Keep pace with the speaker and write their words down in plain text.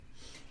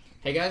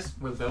Hey guys,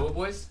 we're the Velvet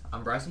Boys.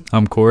 I'm Bryson.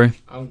 I'm Corey.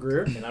 I'm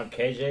Greer. And I'm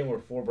KJ, and we're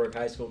four broke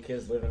high school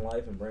kids living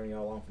life and bringing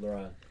y'all along for the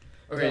ride.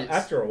 Okay. So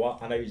after a while,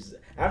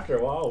 after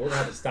a while, we're gonna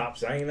have to stop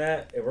saying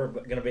that if we're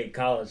gonna be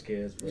college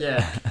kids. But.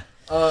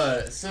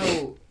 Yeah.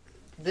 So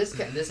this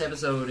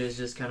episode is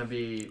just gonna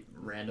be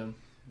random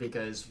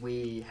because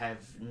we have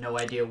no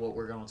idea what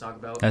we're gonna talk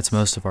about. That's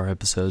most of our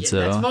episodes, Yeah,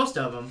 though. that's most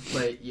of them,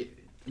 but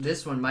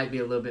this one might be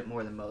a little bit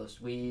more than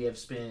most. We have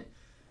spent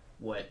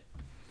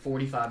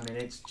 45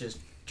 minutes just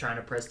trying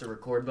to press the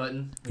record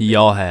button.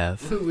 Y'all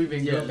have. We've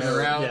been getting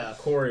around. Yeah,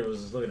 Corey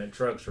was looking at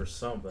trucks or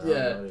something. Yeah. I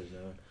don't know what he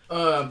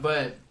was doing.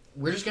 But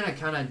we're just gonna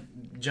kind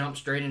of jump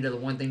straight into the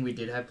one thing we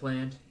did have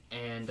planned,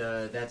 and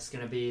that's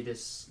gonna be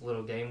this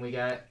little game we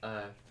got.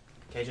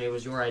 KJ,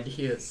 was your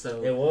idea,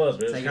 so It was,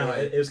 but Take it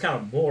away. it was kind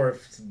of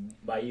morphed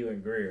by you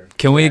and Greer.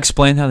 Can we Yeah.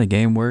 explain how the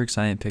game works?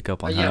 I didn't pick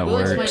up on yeah, how it we'll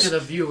works. explain to the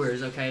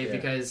viewers, okay? Yeah.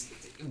 Because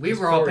we This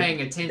were all Corey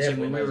paying attention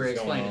when we definitely were knows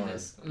what's going explaining on.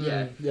 this.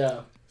 Yeah. Yeah.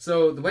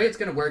 So the way it's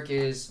gonna work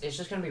is it's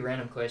just gonna be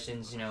random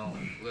questions. You know,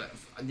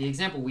 the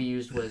example we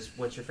used was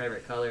what's your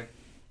favorite color,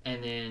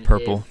 and then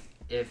Purple.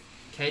 If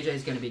KJ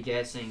is gonna be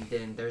guessing,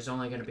 then there's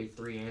only gonna be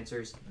 3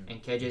 answers,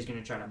 and KJ is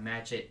gonna try to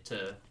match it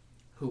to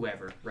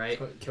whoever,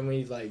 right? Can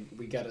we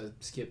we gotta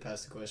skip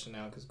past the question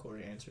now because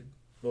Corey answered.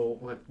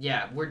 Well,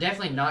 Yeah, we're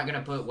definitely not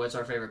gonna put what's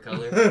our favorite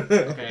color.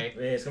 Okay,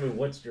 yeah, it's gonna be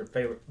what's your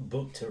favorite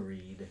book to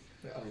read?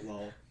 Oh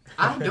lol.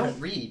 I don't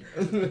read.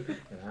 And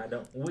I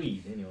don't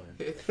weed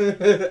anyway.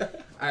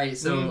 All right,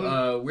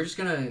 so we're just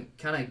gonna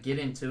kind of get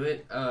into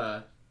it.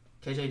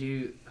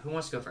 KJ, who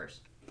wants to go first?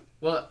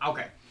 Well,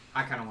 okay,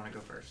 I kind of want to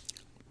go first.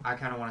 I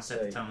kind of want to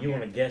set the So tone. you here.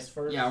 want to guess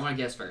first? Yeah, I want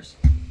to guess first.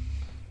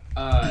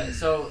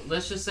 So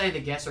let's just say the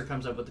guesser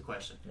comes up with the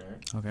question.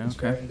 All right.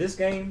 Okay. In this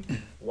game,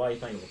 why do you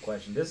think of a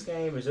question? This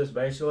game is just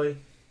basically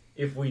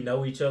if we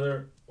know each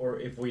other or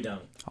if we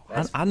don't.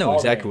 I know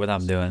exactly what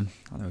I'm doing.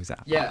 I know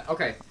exactly. Yeah.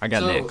 Okay. I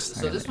got so, next.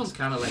 So this one's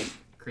kind of like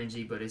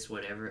cringy, but it's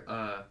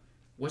whatever.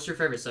 What's your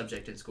favorite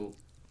subject in school?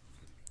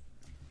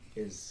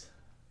 Is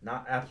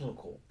not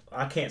applicable.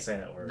 I can't say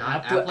that word.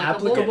 Not Applicable?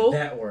 applicable.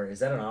 That word. Is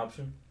that an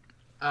option?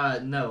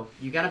 No.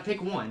 You gotta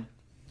pick one.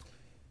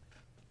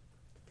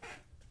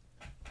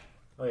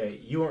 Oh yeah,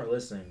 you weren't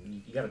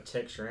listening. You got to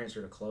text your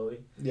answer to Chloe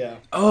Yeah.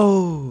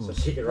 Oh. so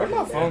she can Where'd write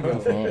my it phone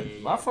down. go? Yeah.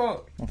 My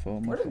phone. My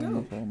fault. Where'd it go?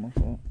 My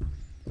fault.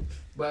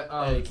 But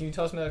Hey, can you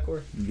toss me that,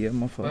 Corey? Yeah,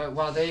 my fault. but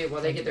while they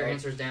get their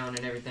answers down and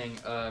everything,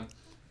 Oh,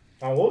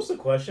 what was the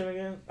question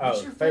again?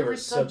 what's Oh, your favorite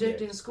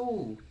subject in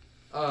school?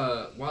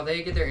 While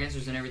they get their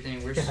answers and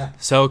everything, we're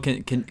So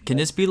can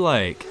this be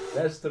like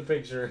That's the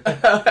picture.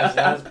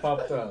 That's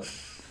popped up.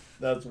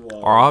 That's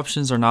wild. our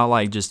options are not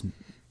like just.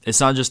 It's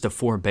not just the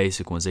 4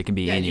 basic ones. It can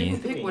be yeah, any. you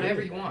can pick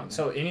whatever you want.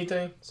 So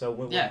anything? So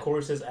when Yeah.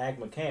 Corey says ag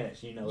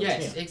mechanics, you know it's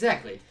Yes, him.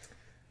 exactly.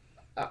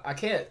 I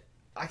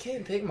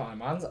can't pick mine.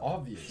 Mine's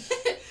obvious.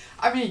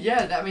 I mean,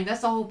 yeah.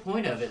 That's the whole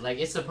point of it. Like,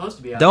 it's supposed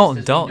to be. obvious 'cause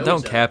we know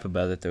Don't so. cap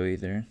about it though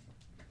either.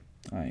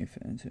 I ain't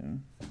finna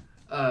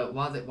to.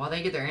 While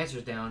they get their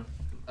answers down,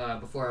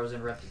 before I was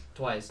interrupted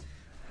twice,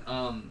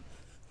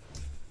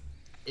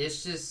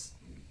 it's just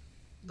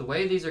the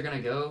way these are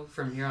gonna go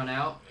from here on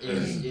out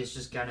is it's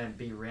just gonna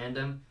be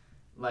random.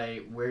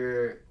 Like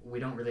we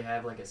don't really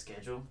have like a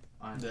schedule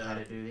on how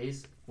to do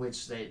these,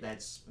 which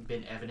that's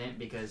been evident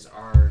because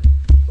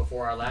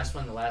before our last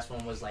one, the last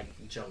one was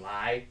like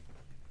July.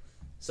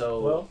 So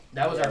Well,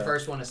 that was our yeah.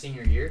 first one of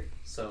senior year.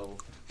 So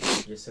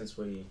Just since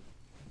we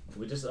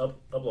just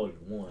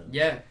uploaded one.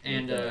 yeah,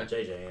 and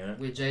JJ in it.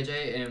 with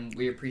JJ, and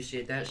we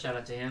appreciate that. Shout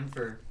out to him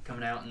for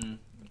coming out and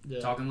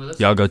talking with us.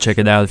 Y'all go check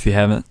it out if you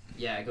haven't.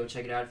 Yeah, go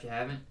check it out if you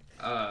haven't.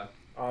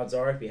 Odds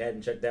are, if you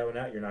hadn't checked that one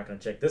out, you're not going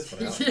to check this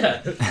one out.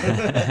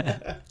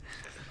 Yeah.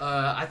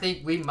 I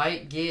think we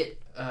might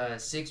get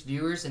 6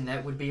 viewers, and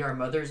that would be our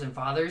mothers and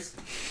fathers,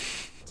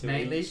 Two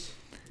mainly. each,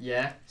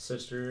 Yeah,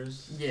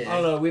 sisters, I don't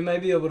yeah. know. We may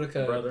be able to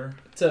brother,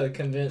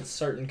 convince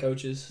certain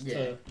coaches Yeah.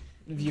 to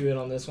view it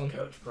on this one.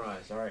 Coach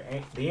Price. All right,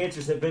 the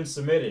answers have been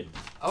submitted.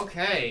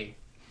 Okay.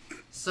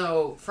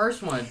 So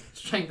first one,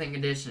 strength and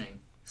conditioning.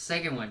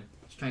 Second one,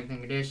 strength and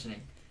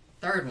conditioning.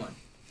 Third one,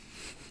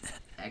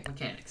 ag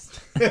mechanics.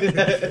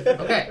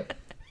 Okay.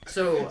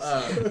 So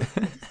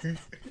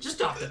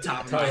just off the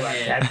top of my Talking about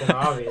head. Captain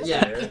Obvious.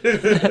 Yeah.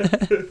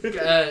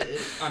 there.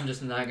 I'm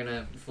just not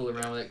gonna fool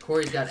around with it.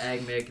 Corey's got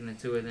ag mech, and the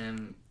 2 of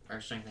them are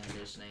strength and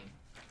conditioning.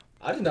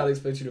 I did not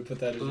expect you to put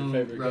that as Boom,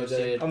 your favorite.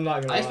 roasted. KJ. I'm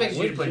not gonna. I lie. expected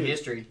you to What put did you-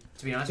 history,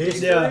 to be honest with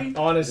History? you. Yeah,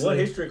 honestly. What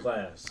history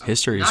class?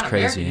 History is Not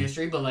American crazy.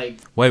 history, but like,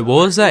 Wait, what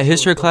was that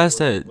history class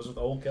that? Was with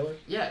Old Killer?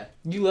 yeah,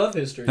 You love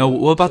history. No,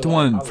 what about the So,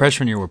 one I was-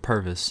 freshman year with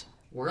Purvis?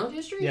 world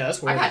history. Yeah,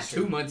 that's I world got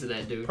history. 2 months of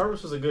that, dude.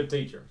 Purvis was a good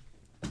teacher.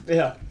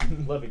 Yeah.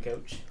 Love you,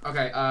 Coach.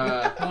 Okay,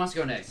 who wants to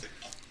go next?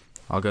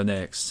 I'll go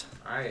next.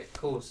 All right,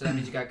 cool. So that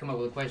means you got to come up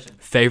with a question.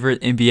 Favorite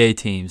NBA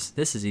teams?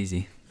 This is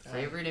easy.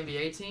 Favorite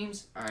NBA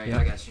teams? All right, Yeah.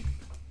 I got you.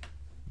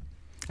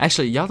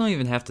 Actually, y'all don't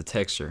even have to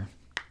text her.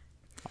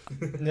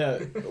 Yeah.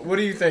 What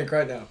do you think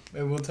right now?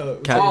 And we'll tell.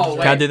 Can, Oh,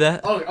 can I wait. do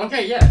that? Oh,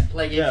 okay, yeah.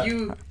 Like, if Yeah.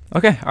 you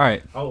Okay, all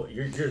right. Oh,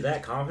 you're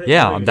that confident? Yeah,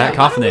 You don't I'm even that know.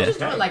 confident. Why don't we just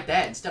do it like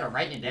that instead of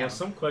writing it down? Well,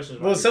 some questions.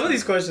 Well, some of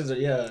these questions are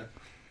Yeah,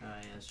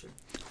 that's true.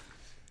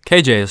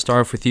 KJ, let's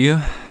start off with you.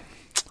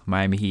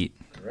 Miami Heat.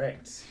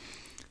 Correct.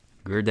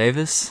 Greer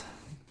Davis.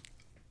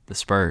 The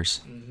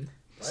Spurs.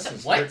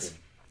 That's What? tricky.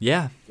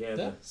 Yeah. Yeah,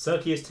 the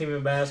suckiest team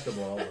in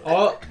basketball.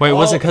 Wait,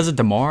 was it because of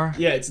DeMar?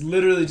 Yeah, it's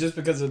literally just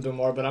because of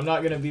DeMar, but I'm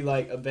not gonna be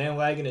like a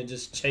bandwagon and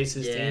just chase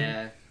his team.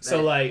 Yeah. So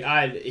that-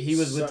 like he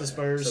was with the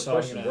Spurs, so I'm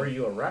question, gonna, were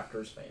you a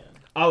Raptors fan?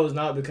 I was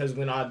not, because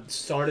when I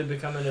started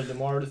becoming a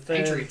DeMar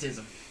fan,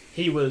 patriotism.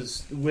 he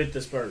was with the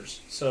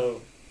Spurs.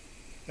 So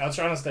I was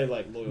trying to stay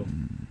like loyal.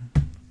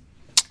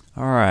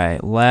 All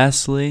right.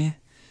 Lastly,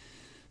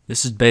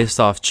 this is based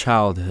off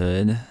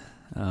childhood.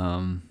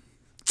 I'm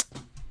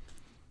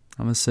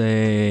gonna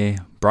say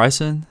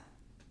Bryson,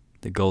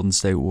 the Golden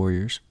State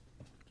Warriors.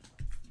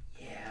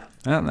 Yeah.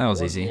 That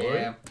was easy.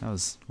 Yeah. That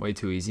was way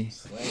too easy.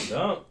 Slam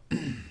dunk.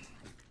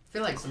 I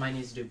feel like somebody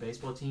needs to do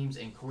baseball teams,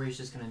 and Corey's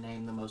just gonna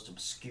name the most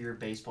obscure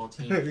baseball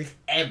team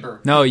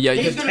ever. No, yeah,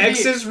 He's gonna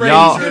Texas be,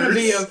 Y'all- He's gonna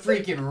be a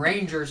freaking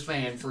Rangers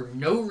fan for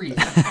no reason.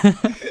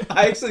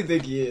 I actually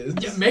think he is.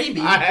 Yeah, maybe.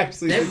 I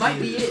actually That think might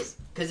he be it.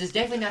 Because it's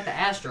definitely not the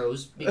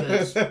Astros,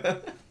 because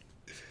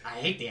I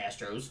hate the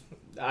Astros.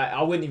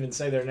 I wouldn't even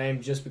say their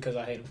name just because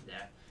I hate them.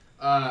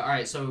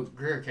 Alright, so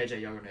Greer or KJ,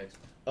 y'all go next.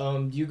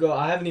 You go.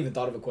 I haven't even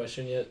thought of a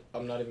question yet.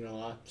 I'm not even gonna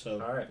lie. So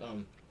All right.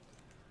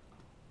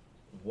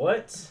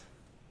 What's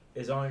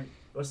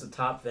the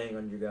top thing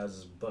on your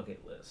guys'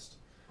 bucket list?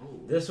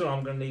 Ooh. This one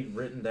I'm gonna need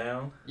written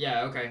down.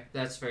 Yeah, okay,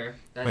 that's fair.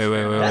 That's Wait,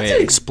 fair. That's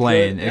a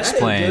Explain. good- that's a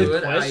Explain. good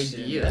Good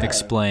question. idea. Yeah.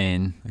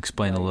 Explain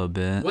a little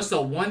bit. What's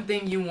the one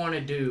thing you want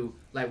to do?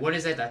 Like, what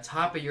is at the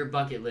top of your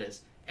bucket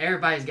list?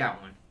 Everybody's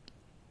got one.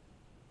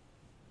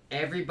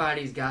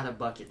 Everybody's got a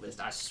bucket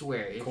list. I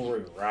swear. If you-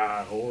 Corey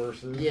ride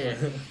horses. Yeah.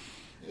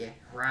 Yeah,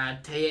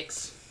 ride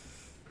Tex.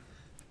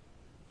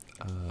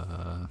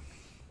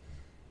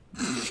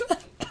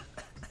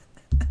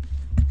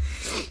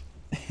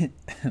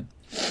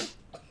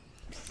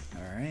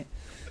 All right.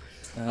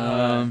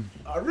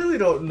 I really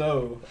don't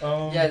know.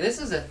 Yeah, this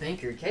is a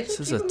thinker. KJ, This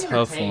is keep a him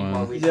tough entertained one.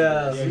 while we do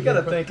Yeah, this. we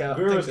gotta think out.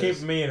 Greer think was this.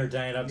 keeping me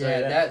entertained. I'll tell Yeah,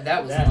 you that.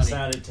 that was That funny.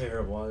 sounded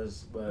terrible.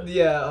 But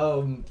Yeah.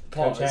 Coach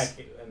Pause.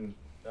 Hackett and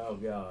oh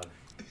god,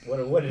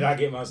 what did I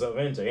get myself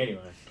into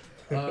anyway?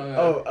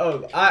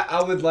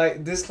 I would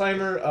like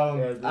disclaimer.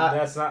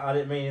 That's not. I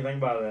didn't mean anything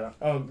by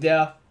that.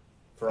 Yeah,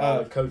 For all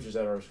the coaches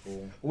at our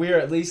school, we are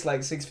at least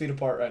like 6 feet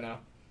apart right now.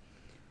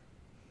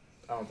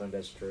 I don't think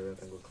that's true. I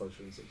think we're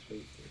closer than 6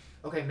 feet.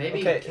 Okay, maybe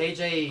Okay,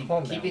 KJ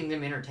calm keeping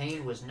them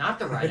entertained was not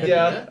the right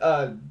Yeah.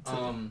 idea.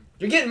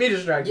 You're getting me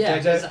distracted, Yeah,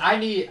 because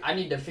JJ. I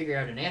need to figure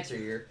out an answer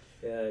here.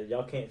 Yeah,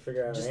 y'all can't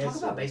figure out Just an talk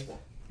answer. about baseball.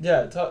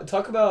 Yeah.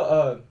 Talk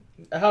about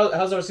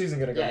how's our season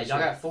gonna go? Yeah, this y'all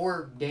year? got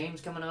 4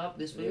 games coming up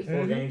this We had week.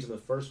 4 Mhm. games in the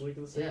first week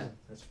of the season. Yeah.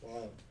 That's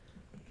wild.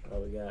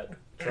 We got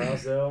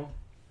Trousdale,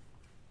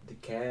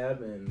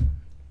 DeKalb, and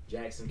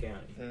Jackson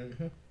County.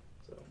 Mhm.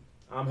 So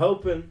I'm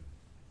hoping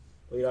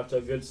we get off to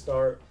a good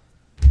start.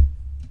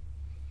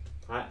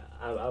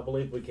 I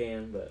believe we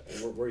can, but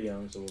we're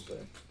young, so we'll see.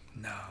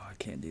 No, I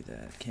can't do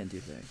that. Can't do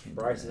that.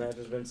 Bryson has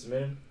been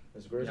submitted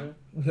as Grizzly.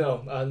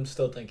 No, I'm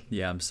still thinking.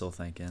 Yeah, I'm still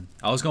thinking.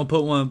 I was gonna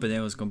put one, but then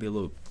it was gonna be a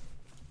little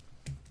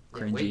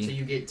Yeah, wait till cringy.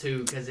 you get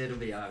 2, because it'll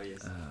be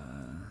obvious.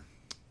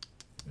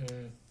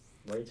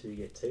 Wait till you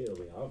get 2; it'll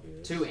be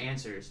obvious. 2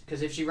 answers,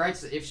 because if she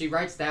writes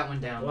that one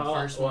down, the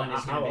first one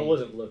is I gonna be.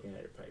 wasn't looking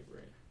at your paper.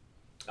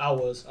 I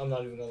was. I'm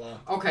not even gonna lie.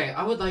 Okay,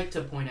 I would like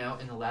to point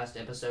out in the last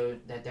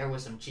episode that there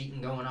was some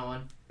cheating going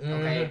on.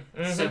 Okay,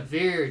 Mhm.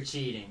 severe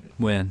cheating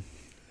When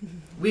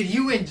with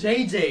you and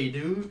JJ,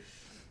 dude.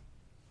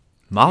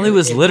 Molly If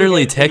was we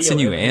literally get video texting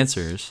you evidence-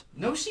 answers.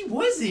 No, she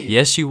wasn't.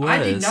 Yes, she was.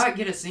 I did not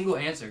get a single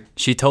answer.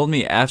 She told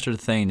me after the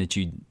thing that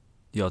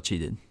y'all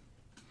cheated.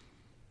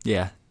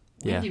 Yeah.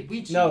 When Yeah. did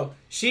we cheat? No,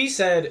 she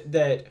said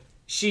that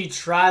she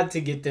tried to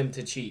get them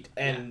to cheat,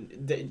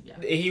 and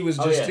he was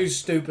Oh, just yeah. too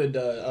stupid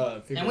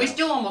to figure And we it out.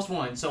 still almost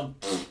won. So.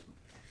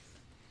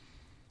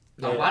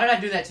 Yeah. Why did I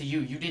do that to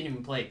you? You didn't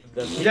even play.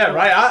 The people, Yeah,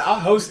 right. I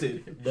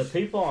hosted. The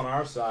people on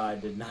our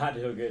side did not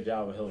do a good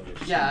job of Hillary.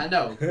 Yeah, I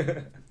know.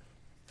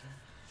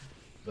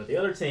 But the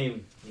other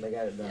team, they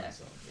got it done. Yeah.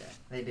 So. Yeah,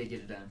 they did get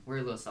it done. We're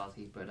a little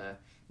salty, but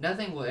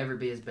nothing will ever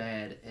be as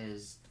bad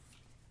as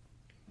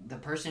the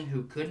person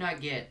who could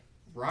not get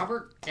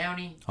Robert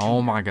Downey.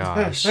 Oh my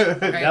gosh.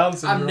 Okay? Down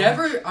syndrome.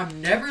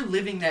 I'm never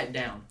living that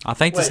down. I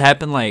think this Wait.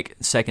 happened like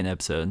second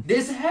episode.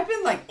 This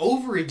happened like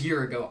over a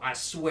year ago. I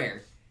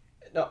swear.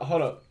 No,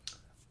 hold up.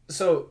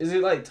 So, is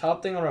it like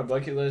top thing on our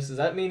bucket list? Is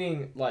that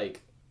meaning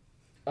like,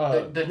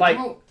 The like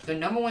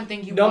number one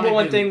thing you number wanna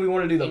one do thing we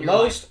want to do the in your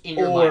life- most, in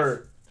your or life.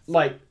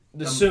 like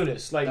the The-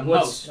 soonest? Like the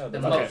what's most, the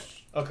okay?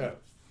 most. Okay.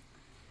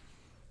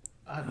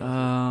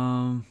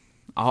 I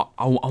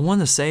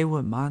want to say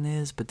what mine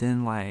is, but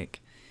then like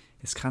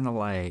it's kind of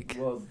like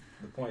Well,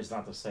 the point is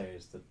not to say;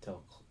 it's to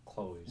tell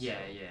Chloe. So. Yeah,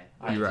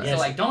 yeah. You're right. So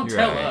like, don't You're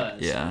tell right.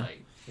 us. Yeah.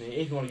 Like, I mean,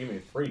 if you want to give me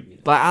a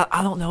freebie. But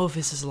I don't know if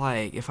this is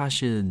like if I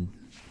should.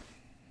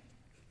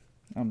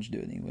 I'm just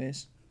doing it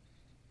anyways.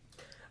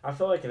 I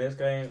feel like in this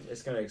game,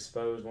 it's going to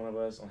expose one of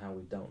us on how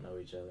we don't know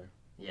each other.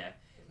 Yeah,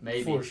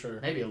 maybe. For sure.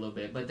 Maybe a little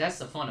bit, but that's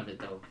the fun of it,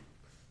 though.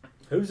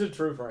 Who's a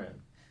true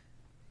friend?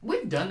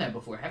 We've done that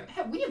before.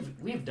 We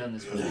have done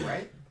this before,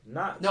 right?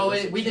 Not. No,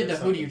 to we did the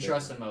share who do you something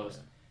trust the different. most?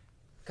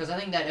 Because I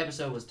think that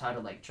episode was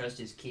titled like "Trust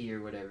is Key"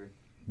 or whatever.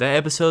 That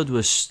episode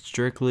was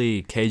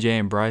strictly KJ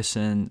and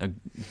Bryson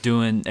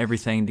doing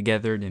everything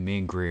together, and me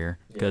and Greer,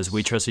 because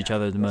we trust each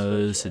other the That's what it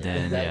most, is. and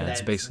then That's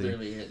it's basically.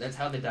 literally it. That's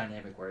how the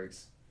dynamic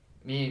works.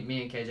 Me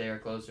and KJ are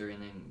closer,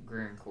 and then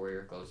Greer and Corey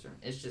are closer.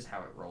 It's just how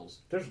it rolls.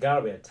 There's got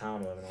to be a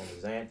time limit on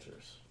these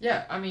answers.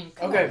 Yeah, I mean,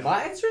 come Okay, on.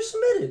 my answer's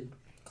submitted.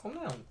 Calm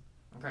down.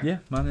 Okay. Yeah,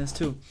 mine is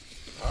too.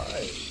 All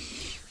right.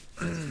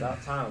 It's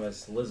about time,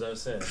 as Lizzo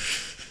said.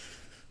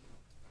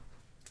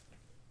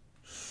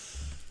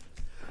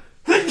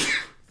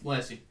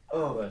 Bless you.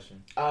 Oh, bless you.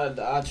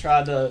 I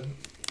tried to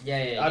Yeah.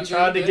 I you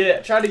tried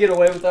good? to get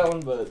away with that one,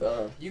 but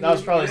You that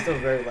was good? probably still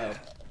very loud.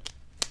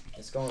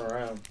 It's going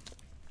around.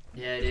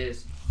 Yeah, it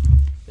is.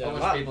 Yeah, How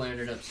much my, people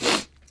ended up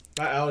sick.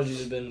 my allergies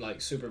have been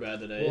like super bad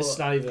today. It's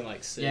Well, not even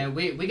like sick. Yeah,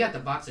 we got the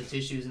box of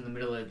tissues in the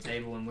middle of the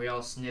table, and we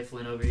all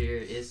sniffling over here.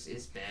 It's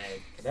bad.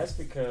 That's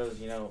because,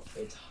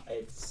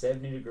 it's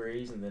 70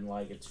 degrees and then,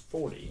 it's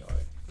 40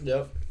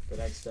 Yep. the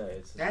next day.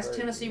 It's That's very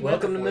Tennessee weird. weather.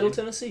 Welcome to for Middle you.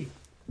 Tennessee.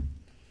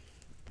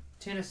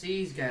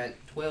 Tennessee's got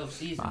 12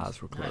 seasons. My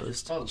eyes were not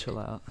just closed. 12. Chill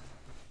out.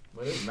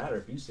 But it doesn't matter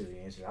if you see the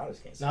answer. I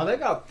just can't see Now it. they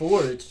got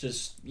 4. It's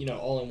just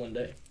all in one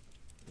day.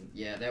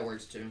 Yeah, that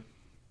works too.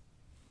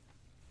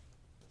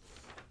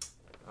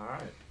 All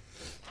right.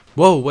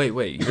 Whoa, wait,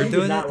 You you're did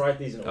doing not it? write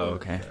these in order. Oh,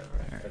 okay. All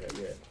right. Okay,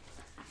 good.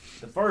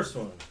 The first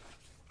one.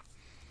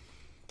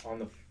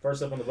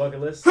 First up on the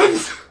bucket list.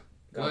 God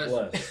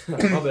bless. My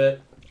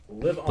bad.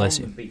 Live Bless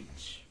on you. the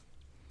beach.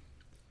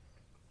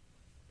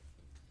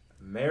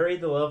 Marry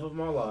the love of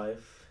my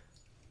life.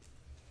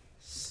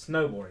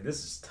 Snowboarding.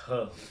 This is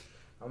tough.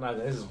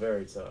 This is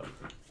very tough.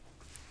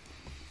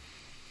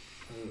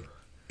 Ooh.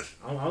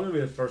 I'm gonna be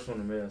the first one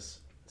to miss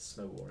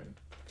snowboarding.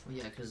 Well,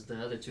 yeah, because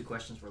the other two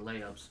questions were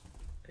layups.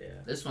 Yeah.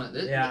 This one,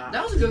 Yeah,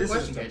 that was a good this is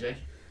question, tough. KJ.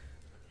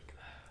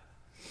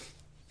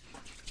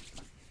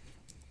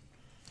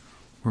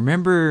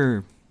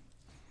 Remember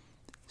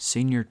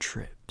senior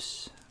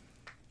trips.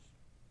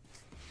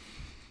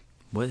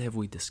 What have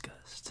we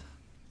discussed?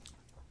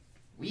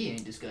 We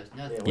ain't discussed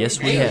nothing. Yeah, Yes,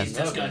 we They have.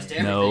 discussed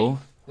everything No.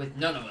 with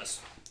none of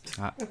us.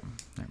 Never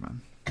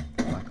mind.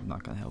 I'm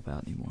not going to help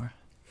out anymore.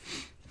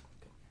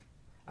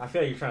 I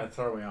feel like you're trying to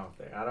throw me off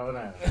there. I don't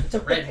know. It's a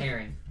red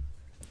herring.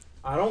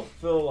 I don't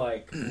feel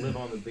like live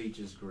on the beach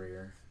is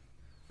Greer.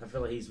 I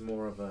feel like he's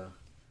more of a,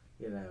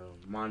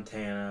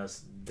 Montana,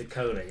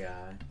 Dakota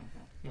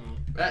guy.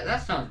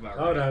 That sounds about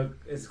right. Oh no,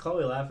 is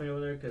Chloe laughing over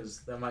there? Because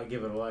that might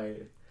give it away.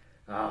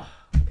 Oh,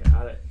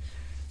 okay.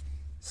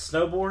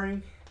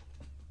 Snowboarding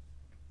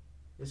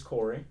is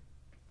Corey.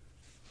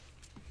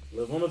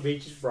 Live on the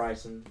beach is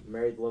Bryson.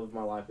 Married the love of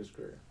my life is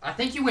Greer. I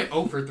think you went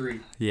 0 for 3.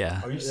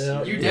 Yeah. Are you Yeah.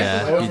 serious? You Yeah,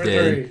 definitely you went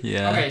 0 for did. 3.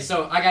 Yeah. Okay,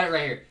 so I got it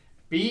right here.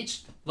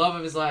 Beach, love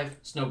of his life,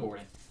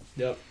 snowboarding.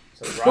 Yep.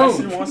 So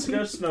Bryson wants to go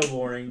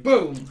snowboarding.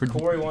 Boom.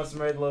 Corey wants to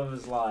marry the love of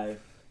his life.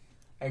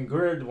 And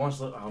Greer wants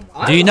to. Oh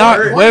my. Do you not?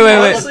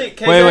 Honestly, Wait.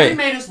 KJ, Wait. He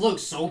made us look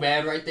so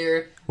bad right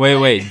there.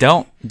 Wait.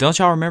 Don't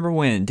y'all remember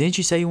when? Didn't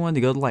you say you wanted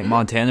to go to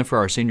Montana for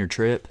our senior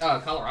trip?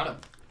 Colorado.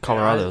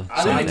 Colorado.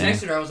 I Same literally thing.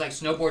 texted her. I was like,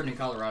 snowboarding in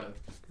Colorado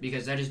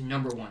because that is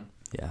number 1.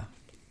 Yeah.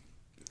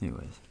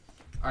 Anyways.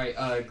 All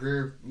right,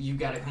 Greer, you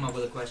got to come up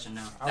with a question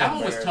now. I'm That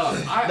one was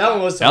embarrassed. tough. That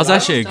one was That was tough.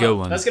 actually a tough. good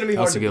one. That's gonna be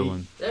That was hard a to good beat.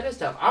 one. That is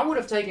tough. I would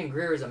have taken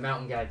Greer as a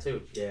mountain guy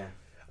too. Yeah.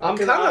 I'm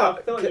Because kinda-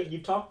 I feel like you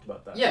talked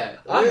about that. Yeah,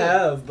 I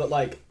have, but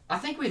I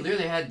think we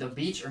literally had the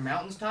beach or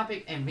mountains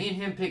topic, and me and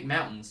him picked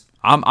mountains.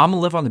 I'm a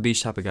live on the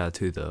beach type of guy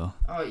too, though.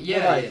 Oh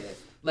yeah, Like- yeah.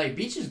 Like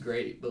beach is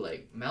great, but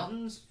like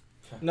mountains.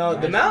 No,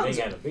 the Imagine mountains-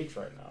 being at a beach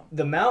right now.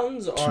 the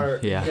mountains are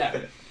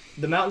Yeah.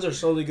 the mountains are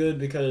solely good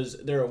because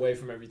they're away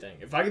from everything.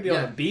 If I could be on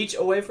Yeah. a beach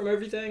away from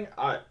everything,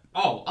 Oh,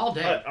 all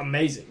day.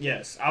 amazing.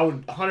 Yes, I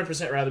would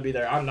 100% rather be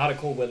there. I'm not a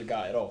cold weather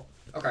guy at all.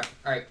 Okay,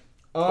 all right.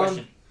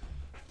 Question.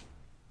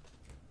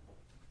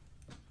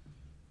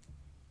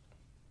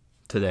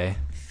 Today.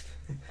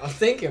 I'm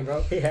thinking,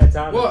 bro. He had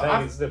time Well, to think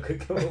I- and still could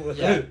come up with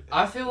Yeah, it.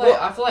 I feel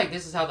like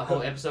this is how the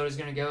whole episode is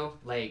gonna go.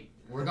 Like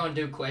we're gonna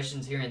do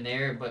questions here and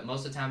there, but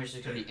most of the time it's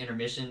just gonna be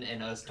intermission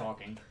and us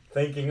talking.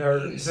 Thinking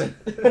hurts.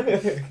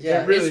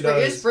 Yeah, it really it's,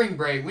 does. It's spring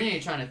break. We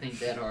ain't trying to think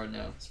that hard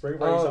now. Spring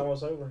break's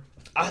almost over.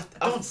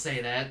 Don't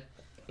say that.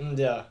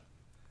 Yeah.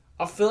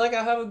 I feel like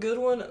I have a good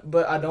one,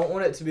 but I don't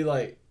want it to be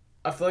like.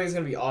 I feel like it's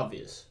gonna be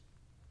obvious.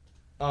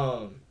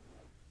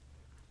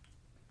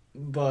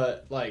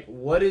 But like,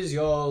 what is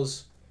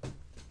y'all's?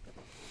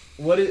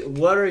 What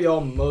are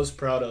y'all most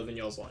proud of in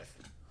y'all's life?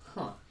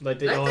 Huh. Like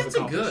that y'all have That's a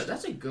accomplished. good.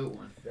 That's a good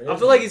one. I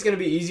feel like it's gonna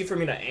be easy for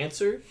me to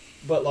answer,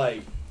 but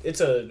like it's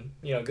a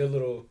good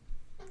little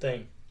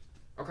thing.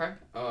 Okay.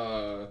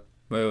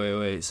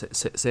 Wait.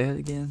 Say it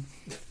again.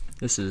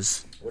 This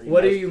is.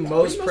 What are you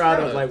most most proud proud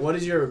of? of? Like, what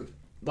is your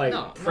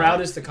No.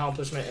 proudest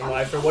accomplishment in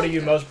life, or what are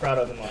you most proud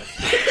of in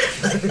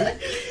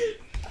life?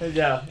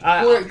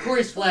 Yeah,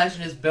 Corey's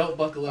flashing his belt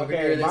buckle over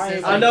Okay, here. That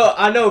says, I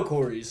like, know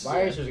Corey's.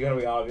 My answer is gonna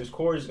be obvious.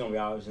 Corey's gonna be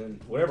obvious,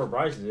 and whatever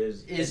Bryson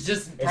is, It's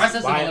just it's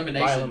process of by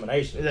elimination.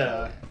 elimination.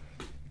 Yeah.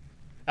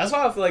 That's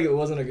why I feel like it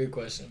wasn't a good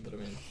question, but I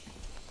mean.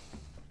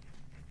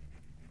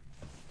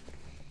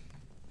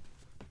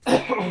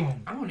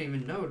 I don't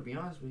even know, to be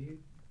honest with you.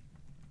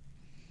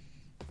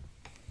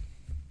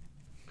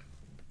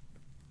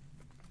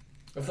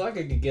 I feel like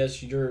I could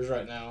guess yours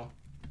right now.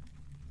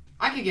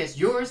 I could guess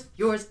yours,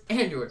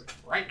 and yours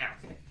right now.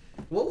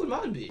 What would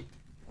mine be?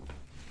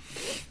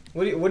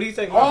 What do you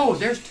think? Oh,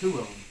 there's two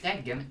of them.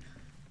 Dadgummit.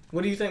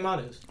 What do you think mine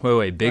is?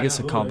 Wait, biggest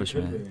Right now,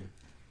 accomplishment.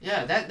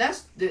 Yeah,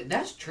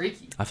 that's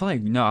tricky. I feel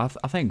like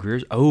I think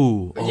Greer's.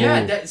 Oh,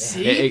 Yeah, that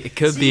see, it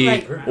could See, be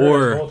like,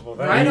 or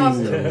right off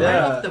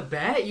Yeah. the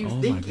bat, you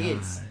oh think my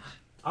it's God.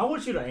 I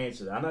want you to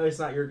answer that. I know it's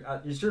not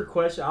it's your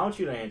question. I want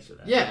you to answer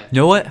that. yeah. You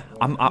know what?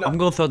 I'm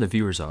gonna throw the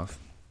viewers off.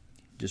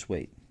 Just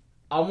wait.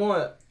 I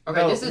want. Okay,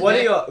 No, this is what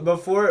do that- you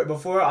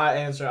before I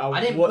answer?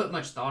 I didn't put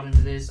much thought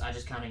into this. I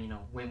just kind of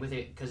went with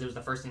it because it was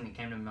the first thing that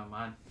came to my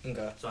mind.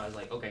 Okay. So I was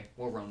like, okay,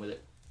 we'll run with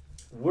it.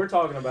 We're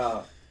talking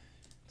about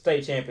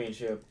state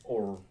championship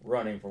or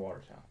running for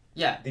Watertown.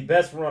 Yeah. The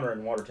best runner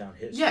in Watertown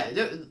history.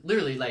 Yeah,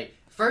 literally, like,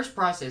 first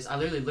process, I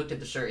literally looked at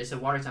the shirt. It said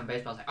Watertown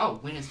Baseball. I was like, oh,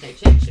 winning state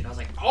championship. I was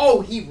like,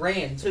 oh, he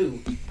ran,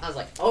 too. I was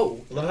like,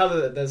 oh. Love how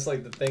that's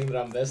like the thing that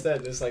I'm best at.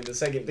 And it's like the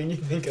second thing you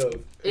think of.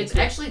 It's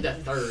actually the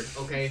third,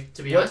 okay?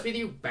 To be What? honest with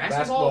you,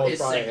 basketball is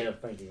probably second. ahead of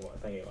thinking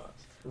about.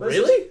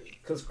 Really?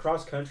 Because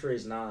cross country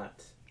is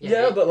not.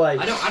 Yeah, but like.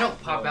 I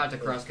don't pop out to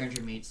cross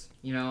country meets.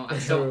 You know, I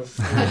True.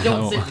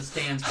 don't sit in the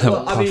stands.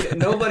 Well, I mean,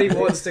 nobody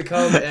wants to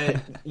come at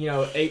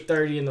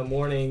 8:30 in the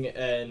morning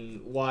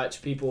and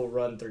watch people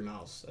run 3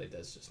 miles. Like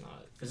that's just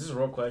not. Is this a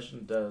real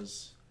question?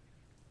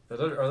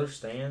 Are there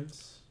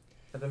stands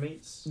at the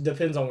meets?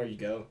 Depends on where you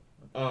go.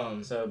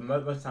 So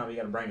most of the time you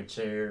got to bring a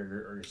chair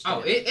or stand.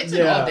 Oh, it's an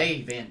Yeah. all-day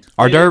event.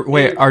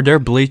 Are there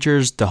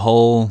bleachers the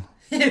whole?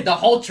 The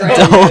whole train.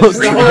 The whole is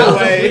 3 No miles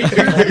way.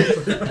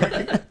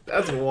 away.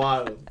 That's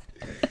wild.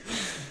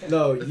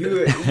 No,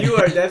 you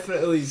are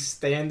definitely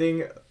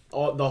standing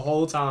the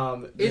whole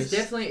time. It's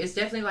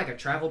definitely like a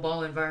travel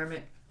ball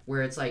environment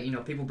where it's like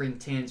people bring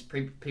tents,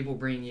 people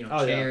bring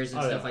Oh, yeah. chairs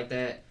and Oh, stuff yeah. like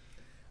that,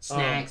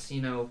 snacks.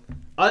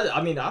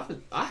 I mean,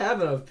 I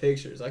have enough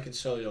pictures I could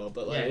show y'all,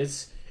 but like Yeah.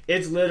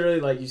 it's literally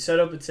like you set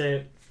up a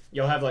tent.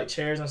 You'll have like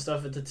chairs and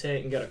stuff at the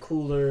tent. You got a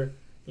cooler,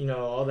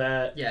 all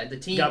that. Yeah, the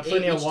team. Got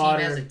plenty of each water.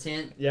 team has a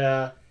tent.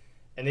 Yeah,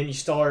 and then you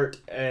start,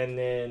 and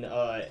then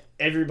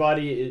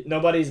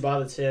nobody's by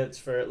the tents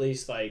for at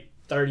least like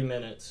 30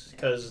 minutes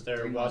because they're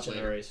 3 miles watching the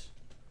later. race.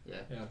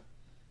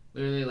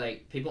 Literally,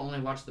 like people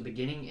only watch the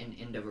beginning and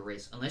end of a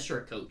race unless you're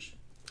a coach.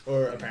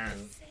 Or a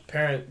parent.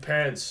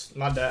 Parents.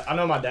 My dad. I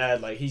know my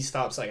dad. Like he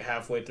stops like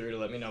halfway through to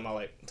let me know my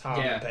like time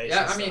and pace.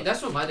 Yeah. and I mean, stuff.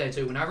 that's what my dad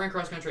too. When I ran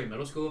cross country in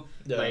middle school,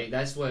 Yeah. like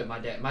that's what my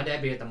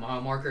dad be at the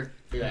mile marker,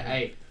 be like,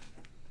 hey,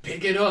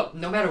 pick it up.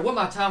 No matter what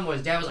my time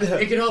was, Dad was like,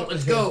 pick it up,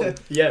 let's go.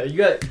 Yeah, you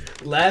got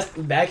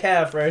back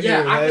half right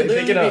Yeah, here. I Man. could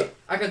Pick it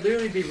up.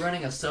 literally be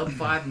running a sub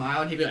 5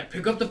 mile, and he'd be like,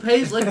 pick up the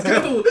pace, let's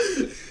go.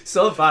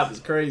 Sub 5 is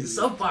crazy.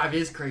 Sub 5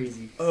 is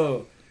crazy.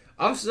 Oh,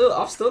 I'm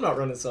still not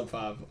running sub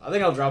 5. I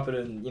think I'll drop it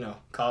in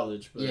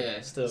college. But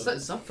Yeah, still.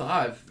 sub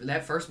 5.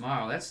 That first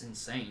mile, that's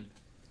insane.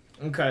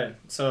 Okay,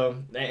 so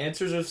the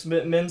answers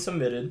have been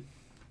submitted.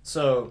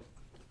 So,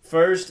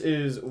 first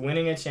is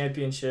winning a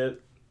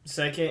championship.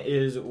 Second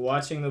is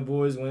watching the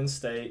boys win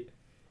state.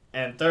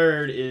 And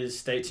third is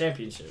state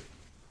championship.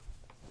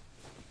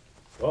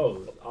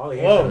 Whoa, all the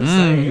Whoa. answers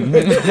are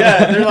the same.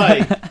 Yeah, they're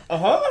like,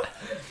 uh-huh.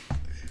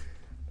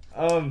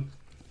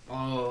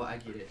 Oh, I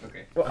get it.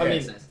 Okay. Well, I Okay, mean,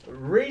 makes sense.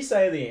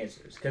 Re-say the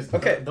answers because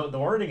Okay. the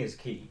wording is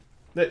key.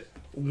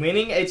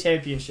 winning a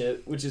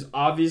championship, which is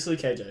obviously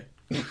KJ.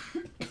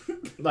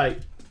 Like,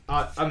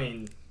 I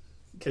mean,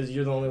 because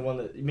you're the only one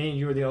that... Me and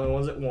you were the only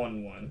ones that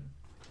won one.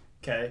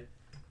 Okay?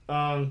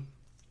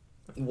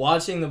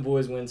 Watching the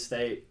boys win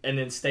state, and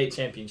then state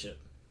championship.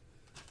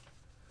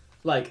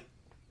 Like,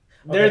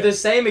 they're Okay. the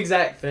same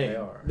exact thing. They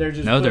are. They're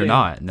just No, they're putting-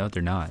 not. No,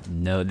 they're not.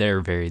 No,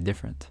 they're very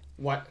different.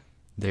 What?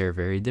 They're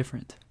very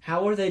different.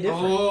 How are they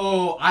different?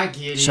 Oh, I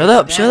get it. Shut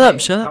up! Shut That-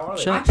 up! Shut How are up!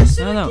 they? Shut I up! just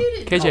said I No, get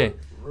it. KJ.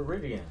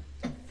 Read it again.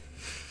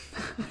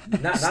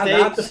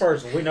 Not the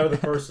first one. We know the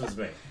first one's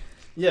me.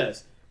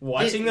 Yes.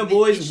 Watching the it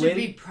boys should win...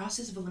 be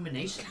process of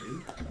elimination,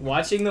 dude.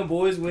 Watching the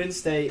boys win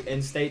state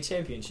and state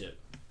championship.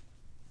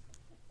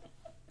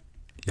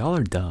 Y'all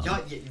are dumb.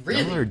 Y'all,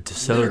 really? Y'all are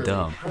so Literally.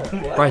 dumb.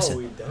 What Bryson. are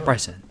we doing?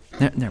 Bryson.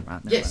 Never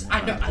mind. Yes,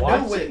 I know.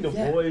 Watching the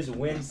yeah. boys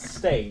win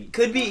state.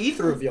 Could be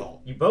either of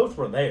y'all. You both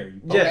were there.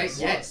 You both Yes.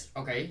 Okay, yes.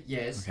 Okay,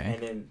 yes. Okay.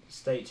 And then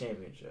state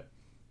championship.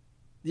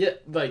 Yeah,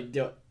 like,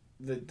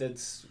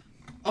 that's...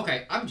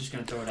 Okay, I'm just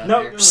gonna throw it out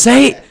No, there.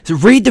 Say,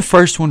 read the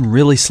first one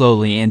really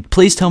slowly, and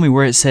please tell me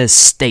where it says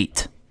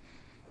state.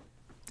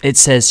 It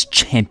says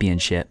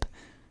championship.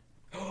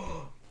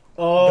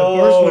 Oh,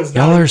 The first one's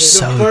Y'all not are even-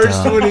 so the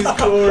first dumb. one is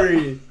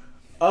Corey.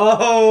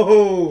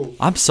 Oh,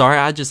 I'm sorry,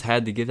 I just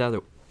had to get out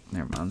of.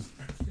 Never mind.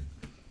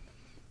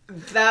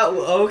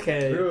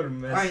 Okay. We would've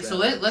messed All right, so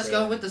that let's up,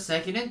 go yeah. with the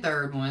second and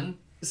third one.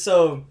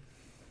 So,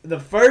 the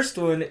first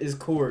one is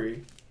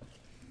Corey.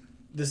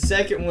 The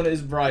second one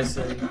is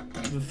Bryson.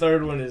 The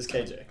third one is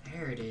KJ.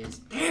 There it is.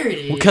 There it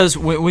is. Because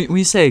when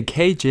we said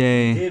KJ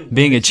Did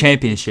being win a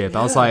championship,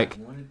 I was like,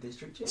 Won a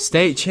district championship.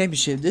 state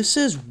championship. This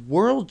is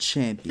world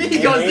champion. He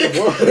goes, And "This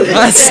world."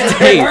 That's is the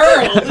state.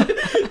 world."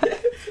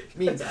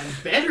 Means I'm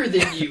better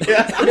than you.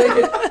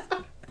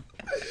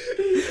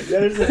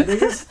 That is the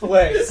biggest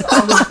flex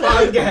on this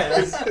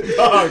podcast.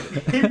 Dog,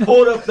 he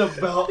pulled up the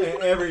belt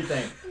and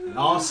everything.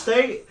 All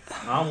state,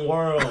 I'm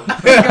world.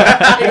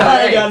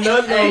 I ain't got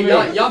nothing Hey,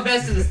 on me. y'all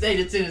best in the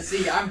state of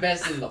Tennessee. I'm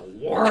best in the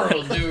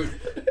world, dude.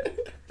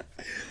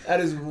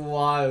 That is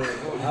wild.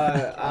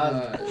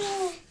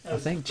 I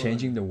think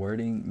changing the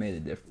wording made a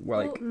difference.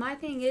 Well, my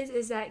thing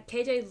is that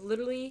KJ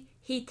literally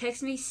he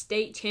texted me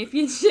state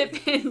championship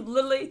and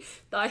literally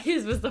thought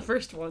his was the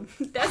first one.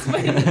 That's what.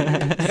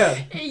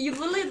 Hey, you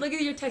literally look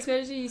at your text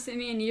message you sent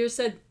me and you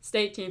said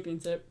state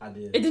championship. I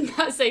did. It did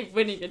not say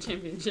winning a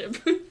championship.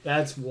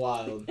 That's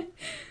wild.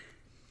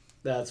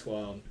 That's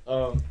wild.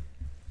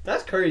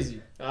 That's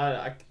crazy.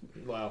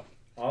 Wow.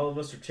 All of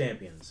us are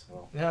champions.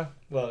 Well, Yeah.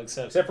 Well,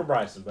 except except for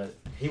Bryson, but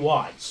he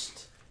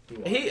watched.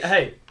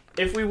 hey,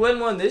 if we win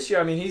one this year,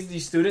 I mean, he's the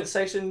student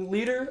section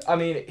leader. I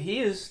mean,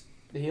 he'll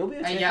be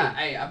a champion.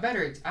 Hey, I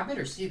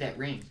better see that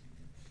ring.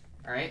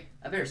 All right,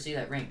 I better see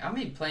that ring. I'm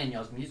gonna be playing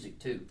y'all's music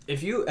too.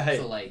 If you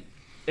So like,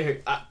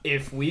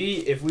 if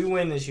we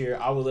win this year,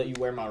 I will let you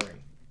wear my ring.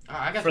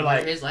 I got For to wear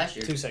like his last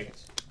year. 2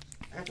 seconds.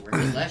 I got to wear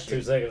his last 2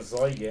 year. seconds is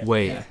all you get.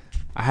 Wait, Yeah.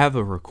 I have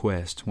a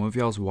request. One of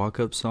y'all's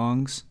walk-up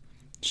songs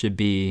should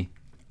be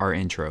our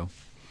intro.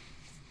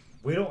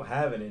 We don't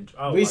have an intro.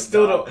 Oh we my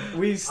still God. don't.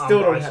 We I'm still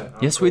don't Bryson. have.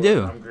 I'm Yes, we Corey.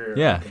 do. I'm Greer.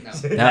 Yeah. No.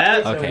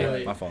 That's okay,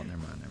 really- my fault. Never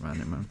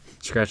mind.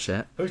 Scratch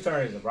that. Whose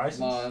turn is it?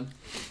 Bryson?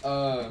 Come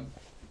on.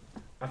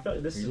 I feel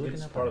like this Are is you a looking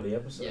good up part or- of the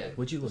episode. Yeah.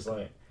 What'd you It's look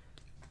like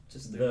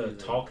Just the music.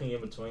 talking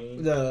in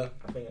between. The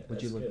I think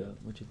What'd you that's look good. up?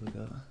 What'd you look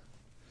up?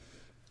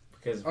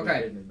 Because if Okay. we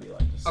didn't, it'd be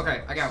like just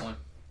Okay, I got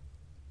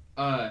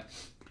one.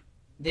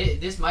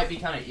 This might be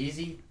kind of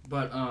easy,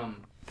 but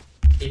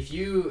if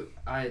you,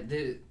 I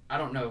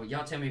don't know.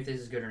 Y'all tell me if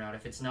this is good or not.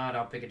 If it's not,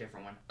 I'll pick a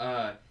different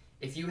one.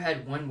 If you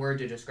had one word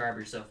to describe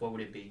yourself, what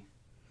would it be?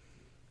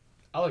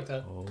 I like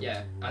that. Oh.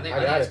 Yeah, I think I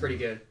got that's it. pretty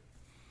good.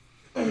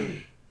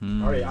 I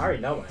Hmm.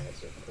 already know my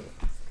answer.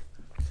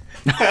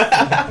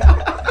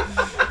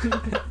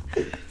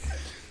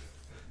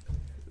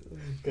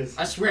 Because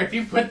I swear, if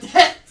you put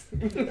that,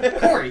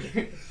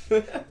 Corey.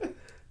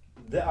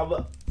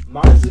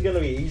 mine is gonna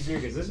be easier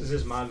because this is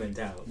just my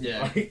mentality.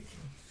 Yeah. Like,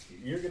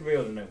 you're gonna be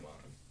able to know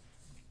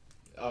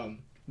mine.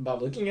 By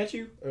looking at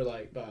you or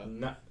like by.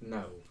 No,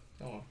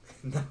 Oh,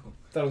 no.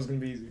 thought it was gonna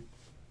be easy.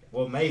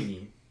 Well,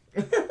 maybe,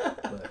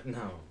 but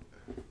no.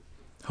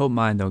 Hope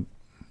mine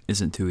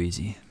isn't too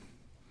easy.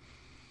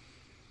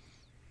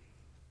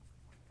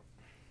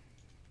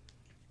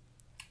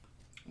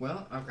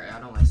 Well, okay, I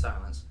don't like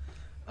silence.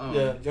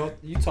 Yeah,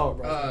 you talk,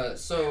 bro.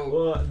 So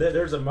Well,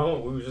 there's a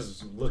moment we were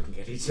just looking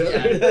at each other.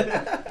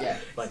 yeah,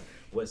 Like,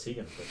 what's he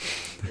gonna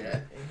put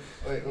down?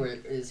 yeah.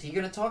 Wait, is he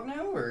gonna talk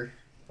now or?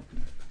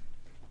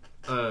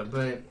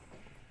 But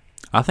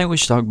I think we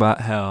should talk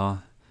about how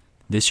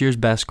this year's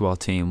basketball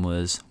team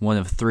was one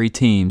of 3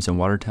 teams in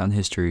Watertown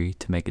history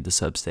to make it to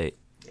sub-state.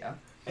 yeah,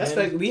 That's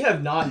And- fact. We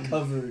have not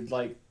covered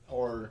like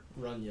our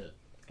run yet.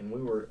 And we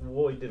did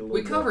a little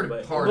We bit, covered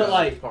but part But, of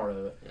like- it. part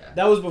of it. Yeah.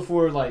 That was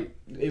before like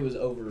it was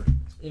over.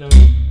 You know.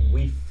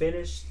 We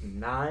finished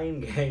 9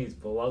 games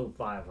below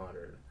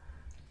 500.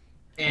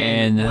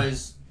 And And-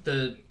 was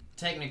the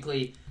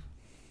technically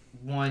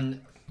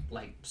one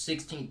like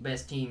 16th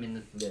best team in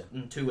the Yeah.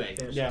 in 2A.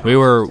 Finished Yeah. We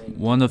were 16.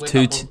 one of With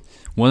two the-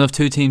 one of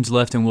 2 teams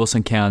left in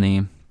Wilson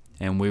County,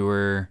 and we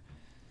were,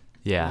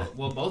 yeah,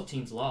 Well, both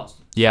teams lost.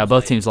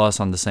 both teams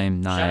lost on the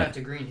same Shout out night.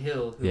 to Green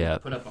Hill who Yeah.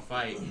 put up a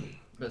fight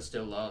but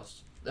still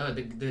lost.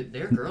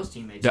 Their girls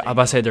team made. I'm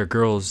about to say their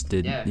girls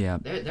did, yeah.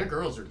 Their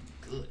girls are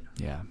good.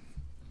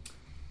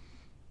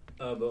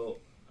 But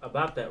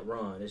about that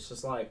run, it's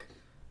just like,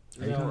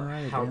 Are you you know, gonna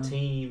write it how down?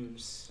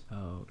 teams.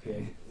 Oh, Yeah,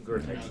 Greer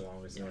takes the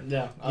longest. There.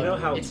 Yeah. You know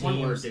how It's one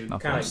word, teams dude. My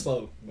kind I'm of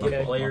slow. get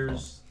Okay.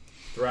 players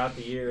throughout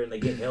the year and they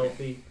get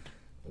healthy.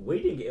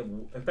 We didn't get.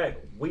 In fact,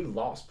 we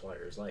lost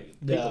players. Like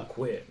people Yeah.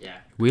 quit. Yeah.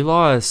 We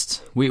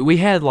lost. We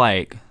had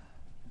like,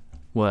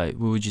 what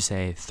would you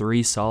say,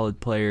 3 solid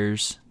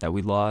players that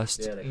we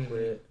lost. Yeah, they Mhm.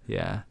 quit.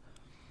 Yeah.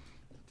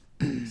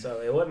 So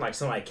it wasn't like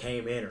somebody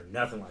came in or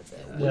nothing like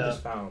that. We Yeah.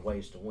 just found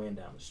ways to win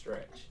down the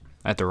stretch.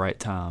 At the right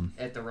time.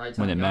 At the right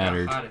time. When it Y'all got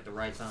mattered. hot at the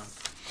right time.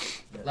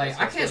 That's Like,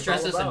 I what can't it's stress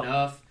all this about.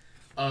 enough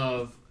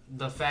of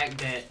the fact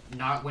that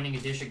not winning a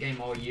district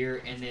game all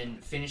year and then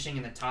finishing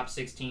in the top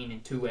 16 in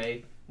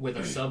 2A with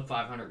a sub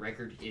 500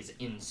 record is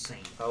insane.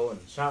 Oh, and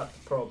shout out to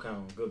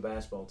Procon, good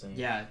basketball team.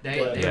 Yeah, But-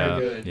 they Yeah. were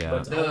good. Yeah.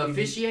 But The only-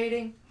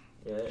 officiating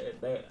Yeah,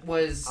 they,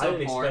 was I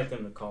didn't subpar. expect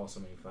them to call so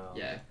many fouls.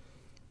 Yeah.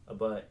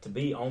 But to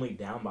be only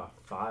down by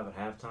 5 at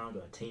halftime to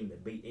a team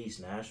that beat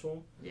East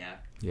Nashville Yeah.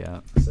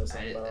 Yeah. says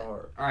something about our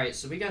heart. All right,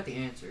 so we got the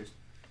answers.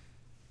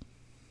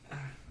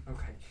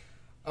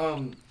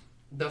 Okay.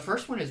 The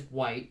first one is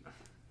white.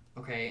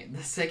 Okay.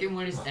 The second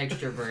one is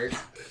extrovert.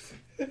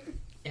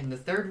 And the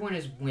third one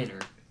is winner.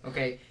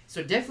 Okay.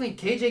 So definitely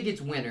KJ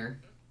gets winner,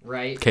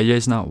 right?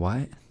 KJ's not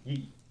white.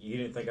 You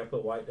didn't think I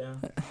put white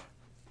down?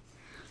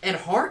 And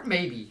heart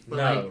maybe. But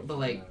No.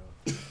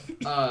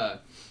 no.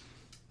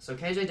 So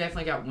KJ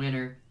definitely got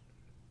winner.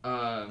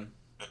 50-50.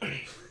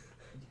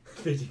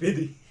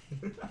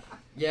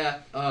 Yeah.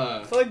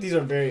 I feel like these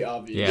are very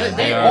obvious. Yeah, They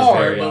they are, are but,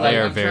 very, like, they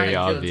are I'm trying very to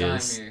kill time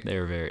obvious. here. They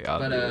are very But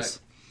obvious.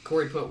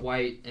 Corey put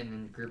white and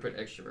then Greer put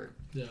extrovert.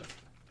 Well,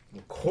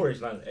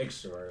 Corey's not an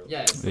extrovert.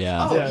 Yeah.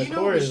 Yeah. Oh, Yeah, you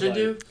know what we Corey's should like-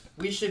 do?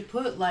 We should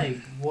put like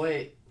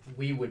what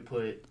we would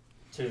put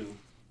too.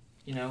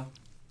 You know?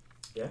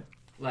 Yeah.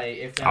 Like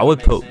if that I would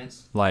make put-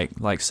 sense.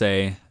 Like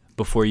say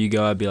before you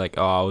go, I'd be like,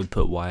 oh, I would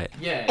put white.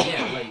 Yeah,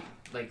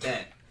 like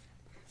that.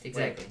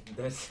 Exactly.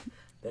 Wait,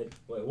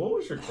 wait, what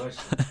was your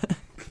question?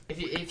 If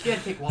you had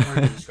to pick one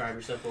word to describe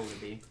yourself, what would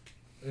it be?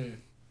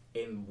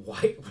 And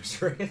white was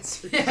your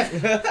answer.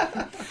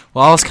 Yeah.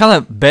 Well, I was kind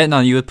of betting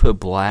on you would put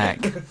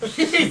black,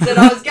 He said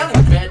I was kind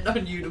of betting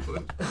on you to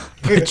put.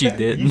 but you You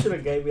didn't. should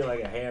have gave me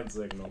like a hand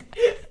signal.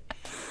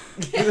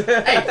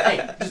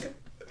 hey.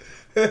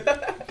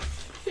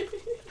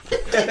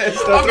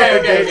 Stuff like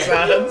Okay. big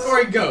signs.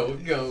 Corey, go.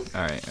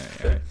 All right.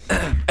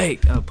 Hey,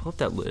 pull up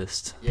that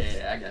list.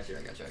 Yeah, I got you.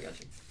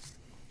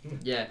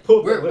 Yeah,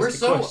 Pull we're the list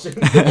so of questions.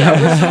 yeah,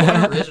 we're so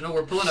unoriginal.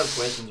 We're pulling up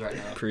questions right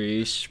now.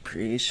 Preach.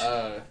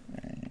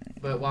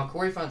 But while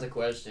Corey finds a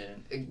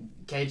question,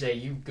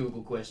 KJ, you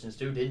Google questions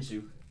too, didn't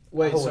you?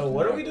 Wait, Oh, so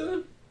what are we no.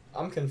 doing?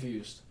 I'm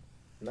confused.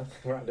 Nothing.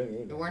 We're not doing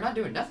anything. We're not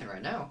doing nothing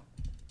right now.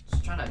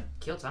 Just trying to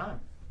kill time.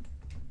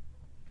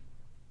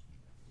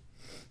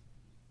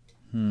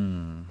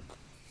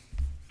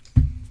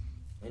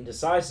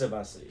 Indecisive,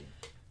 I see.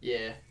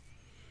 Yeah.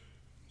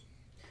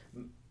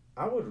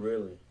 I would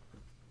really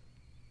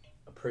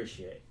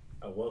appreciate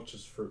a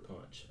Welch's fruit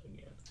punch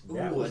again.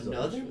 That Ooh, was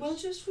another delicious.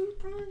 Welch's fruit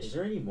punch? Is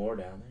there any more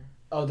down there?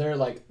 Oh, there are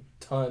like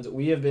tons.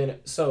 We have been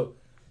so.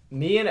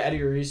 Me and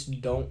Eddie Reese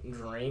don't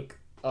drink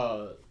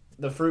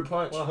the fruit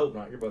punch. Well, I hope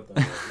not. You're both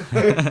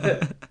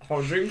done.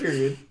 Home drink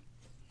period.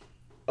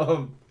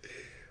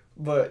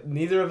 But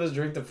neither of us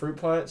drink the fruit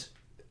punch,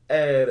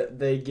 and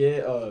they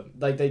get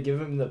like they give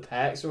them the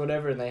packs or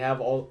whatever, and they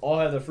have all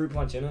have the fruit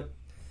punch in it,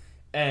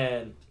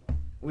 and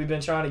we've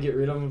been trying to get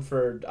rid of them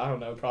for I don't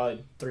know,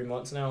 probably 3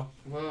 months now.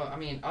 Well, I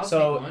mean, I'll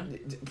So take one.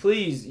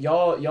 please,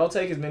 y'all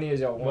take as many as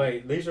y'all want.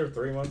 Wait, these are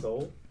 3 months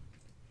old?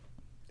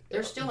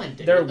 They're still in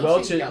date. They're Those things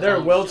Welch's. got They're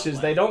long Welch's.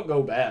 shelf They life. don't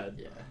go bad.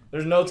 Yeah.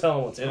 There's no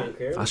telling what's in I it. don't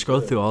care. I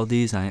scrolled through all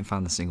these. I ain't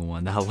found a single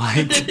one that I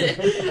liked.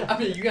 I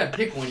mean, you gotta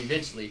pick one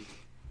eventually.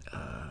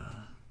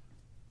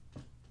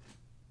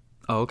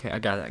 Oh, okay. I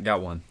got it.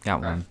 Got one.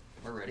 Right.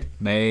 We're ready.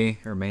 May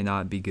or may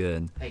not be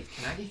good. Hey,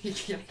 can I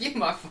get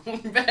my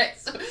phone back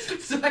so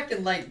I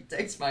can like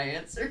text my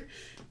answer?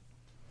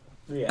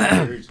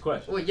 Yeah, here's the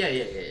question. Well,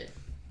 yeah.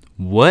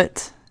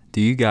 What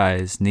do you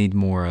guys need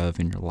more of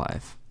in your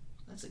life?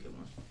 That's a good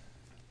one.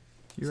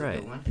 You're That's a right.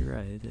 good one. You're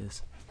right. It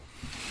is.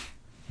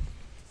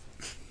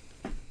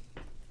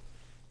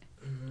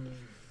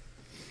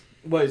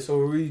 Wait, so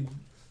are we?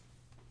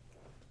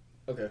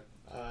 Okay.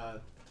 Yeah.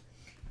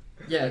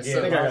 Yeah,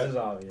 So think I ours got- is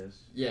obvious.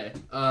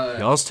 yeah.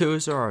 Y'all's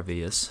twos are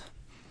obvious.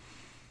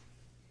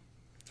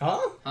 Huh?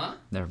 Huh?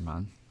 Never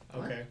mind.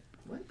 Okay.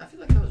 What? I feel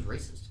like that was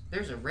racist.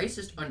 There's a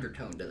racist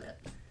undertone to that.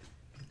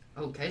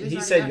 Oh, KJ's He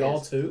already said got y'all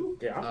his. too.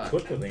 Yeah, I'm Uh,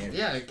 quick with the answer.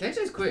 Yeah,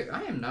 KJ's quick.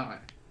 I am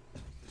not.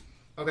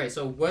 Okay,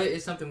 so what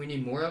is something we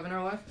need more of in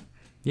our life?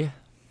 Yeah.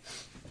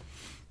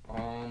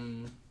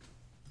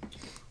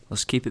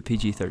 Let's keep it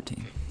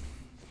PG-13.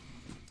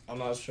 I'm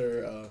not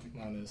sure.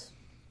 Mine is.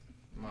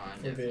 Mine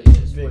To be,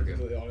 definitely is. to be We're good.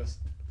 completely honest.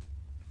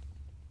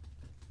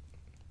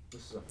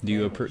 This is a Do you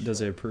family approve? Does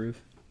show. it approve?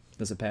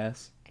 Does it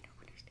pass?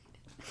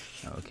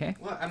 Okay.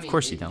 Well, I mean, Of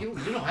course you don't. You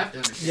don't have to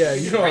understand. Yeah,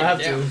 you don't Write have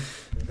it to.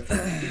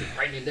 down.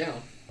 Write it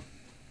down.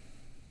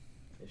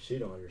 If she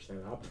don't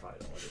understand, I probably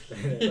don't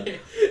understand it.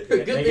 Good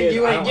but the thing is,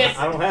 you I ain't don't-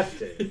 guessing. I don't have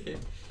to.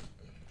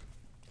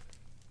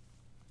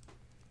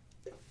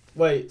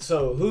 Wait,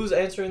 so who's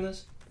answering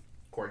this?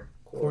 Corey.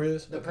 Corey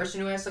is? The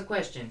person who asked the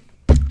question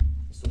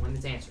is the one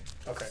that's answered.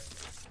 Okay.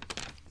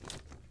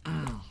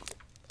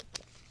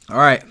 All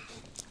right.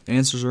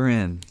 Answers are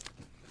in.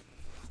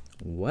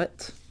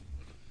 What?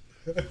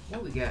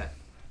 What we got?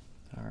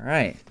 All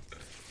right.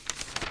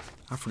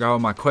 I forgot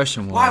what my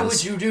question was. Why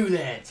would you do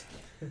that?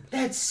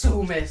 That's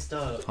so messed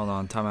up. Hold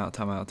on. Time out.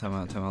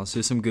 Let's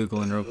do some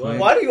Googling real quick.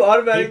 Why do you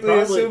automatically He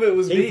probably- assume it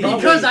was he me?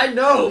 probably- Because I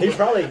know. He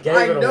probably gave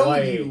I it know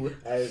away you.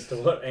 as to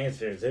what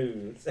answer is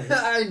whose.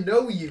 I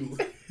know you.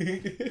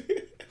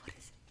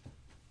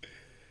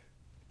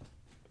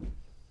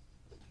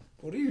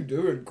 What are you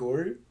doing,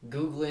 Corey?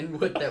 Googling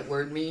what that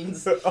word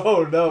means.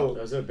 Oh no.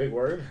 Was it a big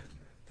word?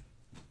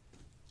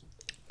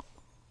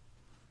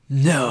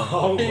 No.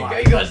 Oh He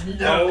my, goes,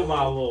 no. oh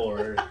my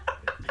lord.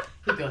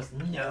 He goes,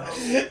 no.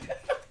 He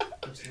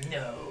goes,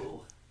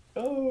 no.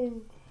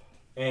 Oh.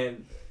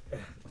 And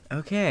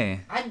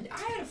Okay. I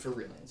had a for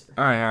real answer.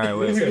 All right.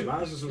 Wait.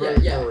 Mine was just Yeah,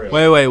 very yeah. for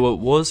real. Wait. What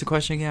was the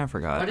question again? I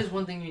forgot. What is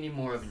one thing you need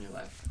more of in your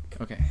life?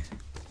 Okay.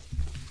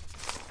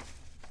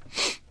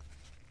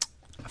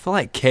 I feel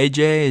like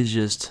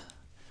KJ's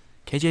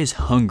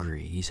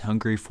hungry. He's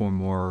hungry for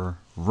more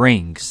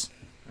rings.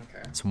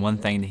 Okay. It's one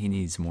thing that he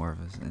needs more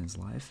of in his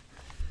life.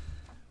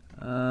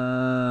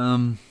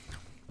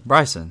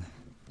 Bryson.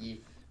 Yeah.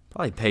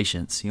 Probably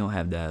patience. You don't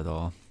have that at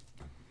all.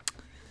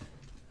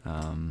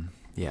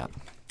 Yeah.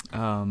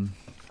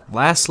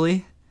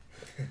 Lastly,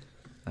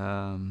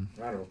 Round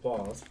of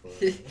applause.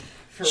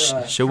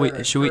 should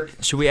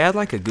we add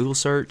like a Google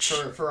search?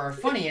 For our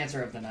funny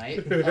answer of the night?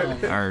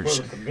 Or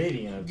For the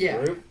comedian of the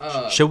Yeah. group.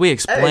 should we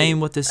explain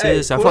what this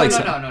is? I feel No, like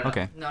no.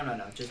 okay.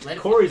 No. Just let it.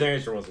 Corey's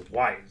answer was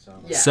white. So.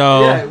 Yeah.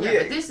 So Yeah.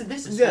 But this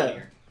is Yeah.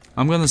 funnier.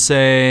 I'm gonna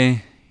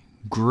say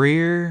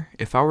Greer.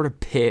 If I were to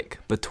pick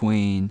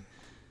between,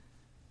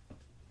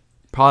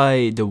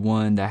 probably the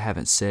one that I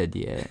haven't said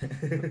yet.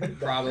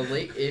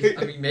 Probably.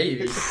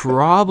 Maybe. You might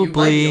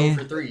Probably, be 0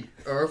 for 3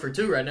 or 0 for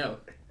 2 right now.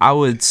 I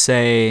would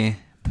say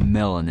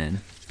Melanin.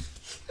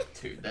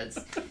 Dude, that's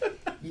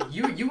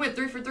you went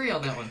 3 for 3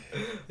 on that one.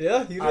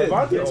 Yeah, you I'm did.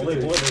 not the only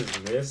one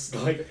who's missed.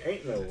 Like,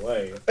 ain't no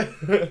way.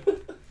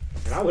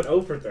 And I went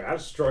 0 for 3. I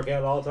just struck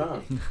out all the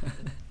time.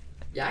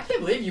 Yeah, I can't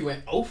believe you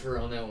went 0 for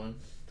on that one.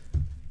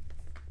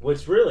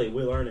 Which really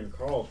we learned in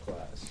Carl's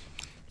class.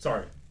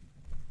 Sorry,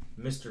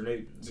 Mr.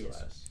 Newton's Yes.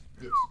 class.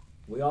 Yes.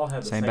 We all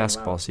have the Same same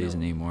basketball amount of season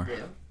melanin. anymore.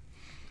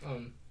 Yeah.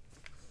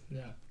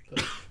 Yeah.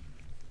 But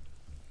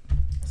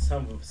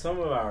Some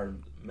of our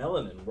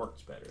melanin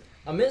works better.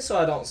 I meant so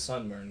I don't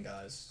sunburn,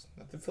 guys.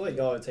 I feel like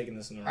y'all are taking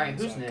this in the All right, wrong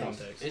who's next?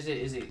 context. Is it?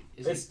 It's me.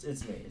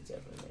 It's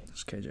definitely me.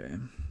 It's KJ.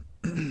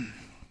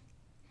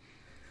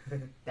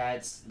 I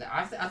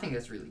think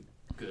that's really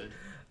good.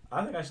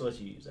 I think I should let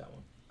you use that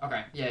one.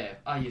 Okay, yeah,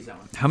 I'll use that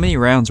one. How many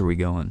rounds are we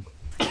going?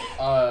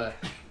 I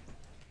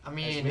As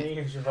mean, many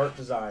as your heart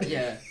desires.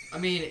 yeah. I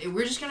mean,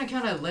 we're just gonna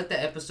kind of let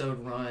the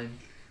episode run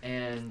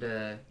and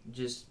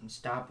just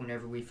stop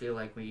whenever we feel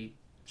like we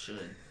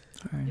should.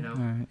 All right, You know? all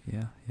right,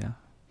 yeah.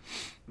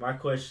 My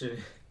question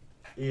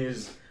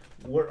is,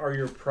 what are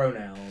your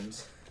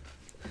pronouns?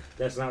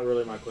 That's not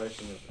really my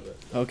question. But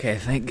Okay,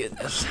 thank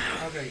goodness.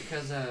 Okay,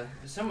 because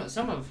some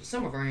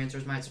of our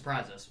answers might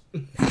surprise us.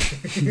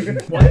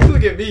 Why do you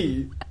look at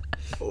me?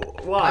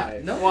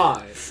 Why? No.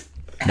 Why?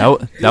 That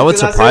would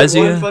Because I surprise said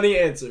you. One funny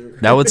answer.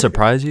 That would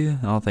surprise you.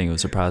 I don't think it would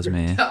surprise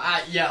me.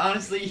 Yeah,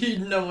 honestly, you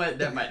know what?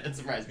 That might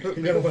surprise me.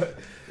 you know what?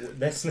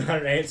 That's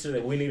not an answer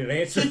that we need an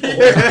answer for.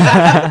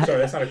 Sorry,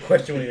 that's not a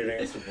question we need an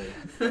answer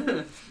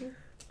for.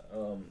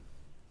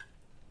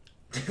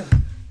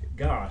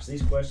 Gosh,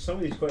 these questions. Some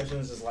of these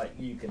questions is like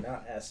you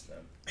cannot ask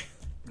them.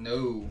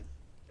 No.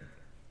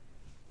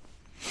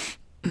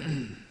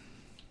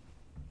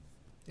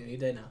 Any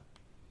day now. Oh,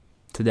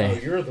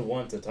 Today, you're the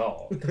one to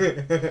talk.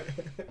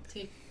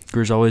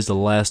 Greer's always the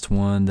last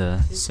one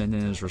to send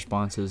in his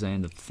responses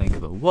and to think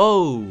of it.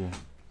 Whoa.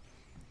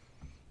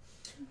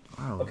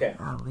 Wow, Okay.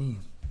 golly.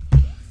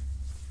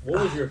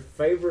 What was your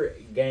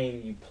favorite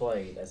game you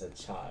played as a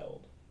child?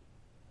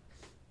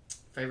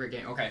 Favorite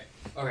game? Okay.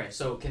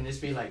 So can this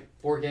be like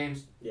board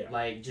games? Yeah.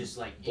 Like just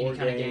like Board any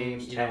kind of game?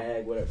 games, You know?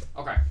 tag, whatever.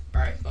 Okay.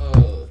 All right.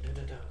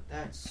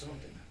 That's something.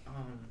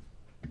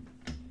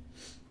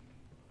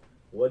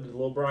 What did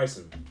little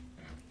Bryson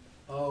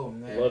Oh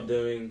man. love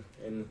doing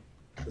in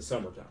the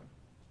summertime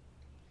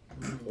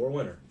or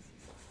winter?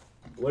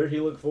 What did he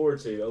look forward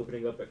to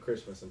opening up at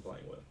Christmas and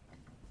playing with?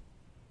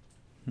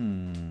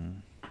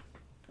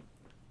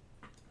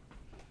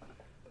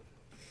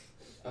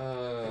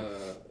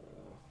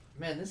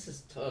 Man, this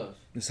is tough.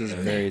 This is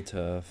very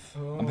tough.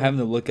 I'm having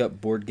to look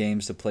up board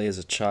games to play as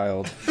a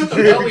child.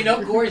 Well, we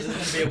know Corey's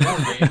is gonna be a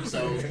board game,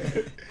 so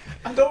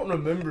I don't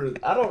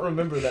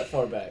remember that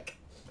far back.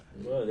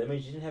 Well, that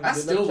means you didn't have a I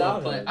good still enough love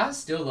childhood. playing. I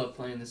still love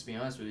playing this. To be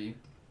honest with you.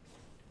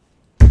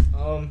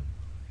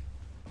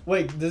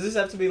 Wait, does this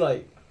have to be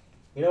like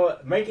You know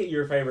what? Make it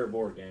your favorite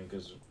board game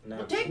because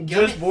now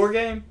just board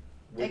game?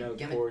 we know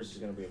Dadgummit. Corey's is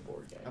going to be a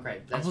board game. Okay. I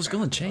That's was fair.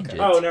 gonna change Okay.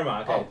 it. Oh, never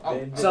mind. Okay. Oh,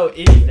 Then- So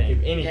anything,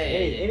 anything. Yeah.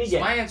 any So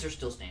game. my answer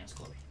still stands,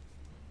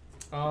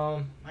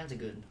 Chloe. Mine's a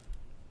good.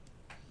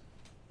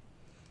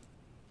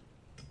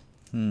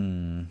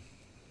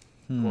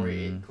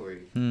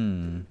 Corey.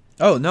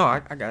 Oh no, I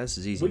got this.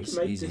 Is easy. we It's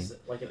can make easy. this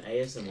like an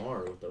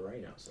ASMR with the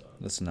rain outside.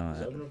 Let's not.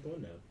 Just open up the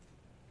window.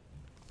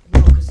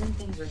 No, because then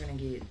things are gonna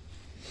get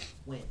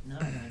wet.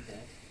 Nothing like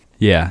that.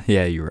 Yeah,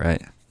 you're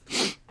right.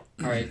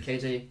 All right,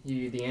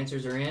 KJ, the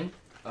answers are in.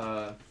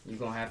 You're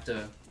gonna have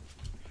to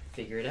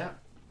figure it out.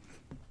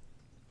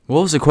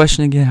 What was the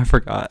question again? I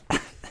forgot.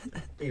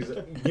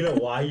 You know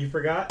why you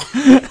forgot?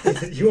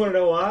 You want to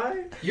know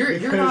why? You're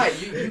not.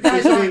 You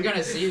guys aren't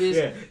gonna see this.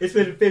 Yeah, it's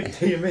been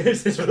 15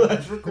 minutes since we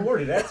last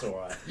recorded. That's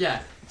why.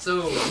 Yeah.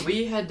 So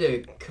we had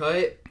to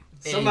cut.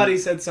 Somebody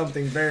said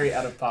something very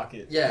out of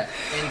pocket. Yeah,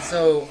 and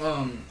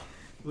so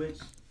Which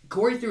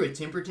Corey threw a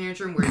temper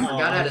tantrum where he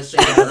forgot how to say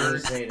I the haven't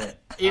word. seen it.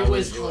 It I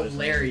was wish you would've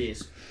seen it.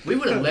 hilarious. We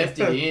would have left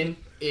it in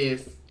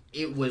if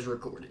it was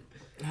recorded.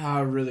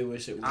 I really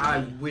wish it was. I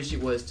wish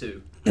it was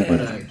too. But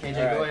KJ,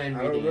 go ahead and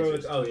read the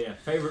answers. Oh yeah,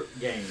 favorite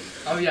game.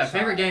 Oh yeah,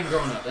 favorite game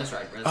growing up. That's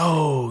right.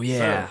 Oh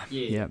yeah. So,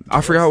 yeah. Yeah.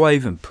 I forgot what I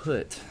even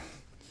put.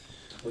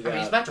 We I mean,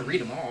 he's got about to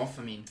read them off.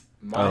 I mean,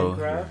 Minecraft. Oh,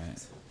 you're right.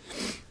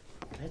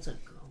 that's a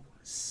good one.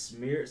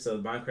 Smear. So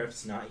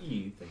Minecraft's not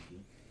you, thank you.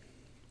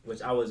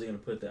 Which I wasn't gonna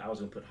put that. I was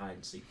gonna put hide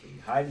and seek for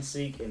you. Hide and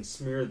seek and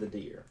smear the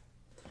deer.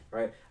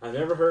 Right. I've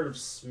never heard of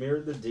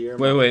smear the deer.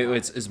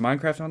 Wait. Is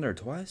Minecraft on there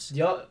twice?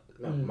 Y'all,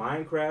 No,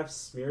 Minecraft,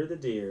 smear the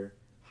deer,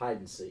 hide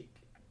and seek.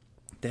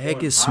 The heck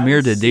Going is hide smear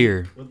and the seek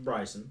deer? with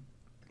Bryson.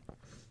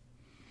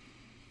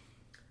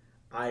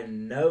 I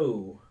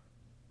know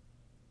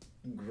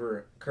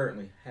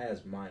currently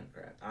has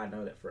Minecraft. I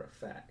know that for a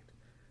fact.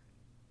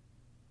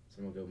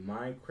 So I'm gonna go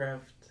Minecraft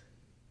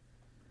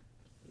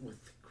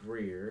with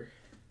Greer.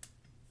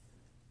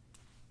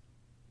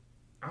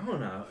 I don't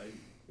know.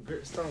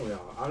 Start with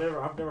y'all.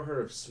 I've never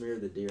heard of smear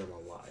the deer in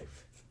my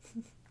life.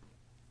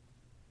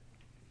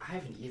 I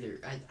haven't either.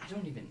 I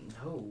don't even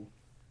know.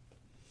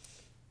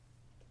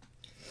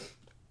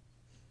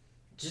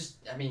 Just,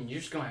 I mean, you're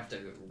just gonna have to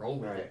roll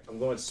with Alright, it. I'm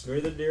going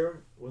smear the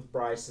deer with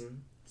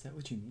Bryson. Is that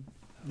what you mean?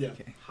 Yeah.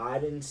 Okay.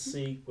 Hide and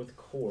seek with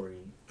Corey.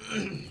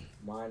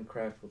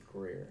 Minecraft with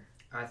Greer.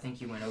 I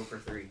think you went 0 for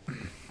 3.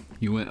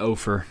 You went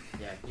over.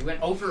 Yeah, you went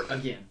 0 for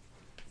again.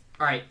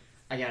 All right,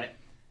 I got it.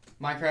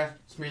 Minecraft,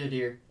 smear the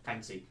deer, hide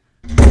and seek.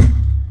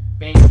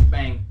 Bang,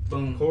 bang,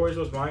 boom. Corey's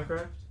was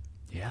Minecraft.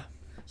 Yeah.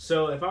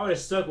 So if I would have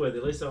stuck with it,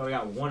 at least I would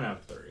have got 1 out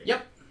of 3.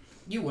 Yep.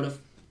 You would have.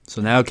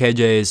 So now KJ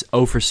is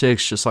 0 for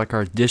 6, just like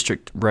our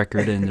district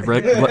record in the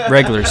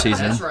regular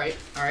season. That's right.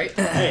 All right.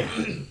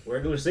 Hey,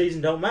 regular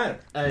season don't matter.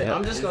 Hey, Yeah.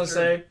 I'm just gonna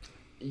say,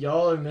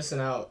 y'all are missing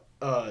out.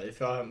 If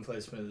y'all haven't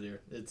played Smith the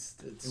Deer, it's.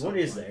 What so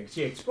is fun. that?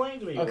 She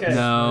explained to me. what Okay. it is.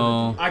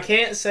 No. I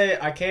can't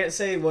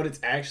say what it's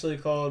actually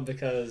called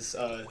because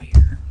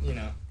you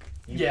know.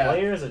 You Yeah.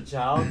 play it as a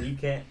child. You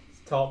can't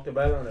talk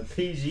about it on a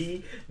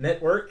PG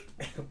network.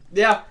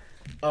 Yeah.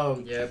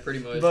 Yeah, pretty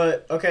much.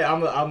 But okay,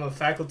 I'm a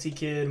faculty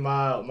kid.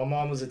 My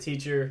mom was a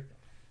teacher,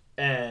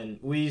 and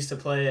we used to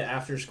play it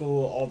after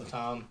school all the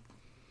time.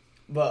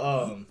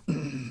 But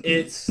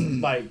it's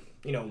like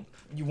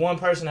one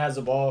person has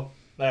the ball,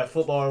 like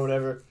football or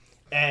whatever,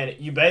 and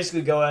you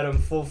basically go at them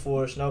full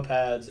force, no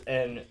pads,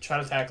 and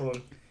try to tackle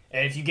them.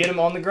 And if you get them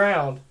on the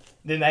ground,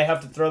 then they have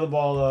to throw the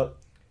ball up,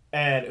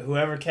 and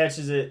whoever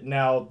catches it,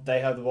 now they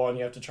have the ball, and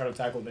you have to try to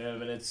tackle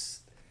them. And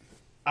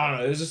I don't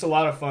know, it was just a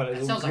lot of fun. It that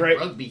was sounds great.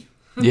 like rugby.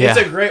 Yeah.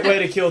 It's a great way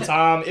to kill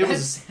time. It That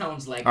was.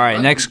 sounds like. All right,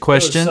 rugby. next It was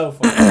question. so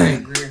fun. All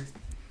right, Greer.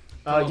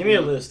 Give me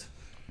a list.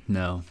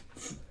 No.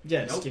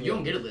 Yes. Nope, give me you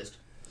don't get a list.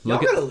 Y'all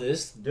Look got a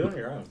list. Do it on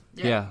your own.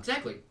 Yeah.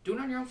 Exactly. Do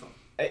it on your own phone.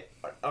 Hey,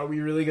 are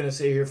we really gonna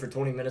sit here for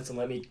 20 minutes and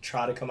let me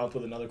try to come up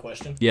with another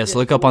question? Yes, Yeah,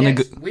 look up on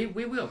yes, the. We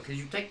will, because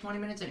you take 20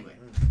 minutes anyway.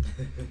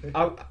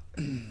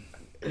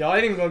 Y'all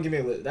ain't even gonna give me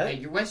a list. Hey,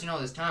 you're wasting all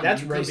this time.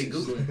 That's you could be racist.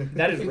 Googling.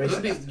 That is You could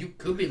racist. be, you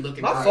could be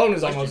looking My for phone a is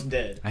question. almost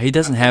dead. He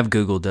doesn't have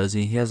Google, does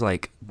he? He has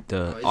like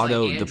the It's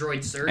auto, like the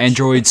Android search.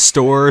 Android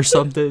store or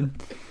something.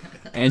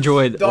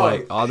 Android Dog.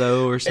 like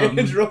auto or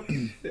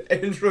something.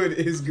 Android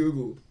is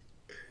Google.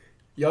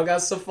 Y'all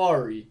got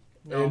Safari.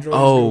 No. Android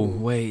Oh is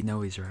Google. wait,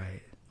 no, he's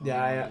right.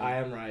 Yeah, I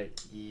am right.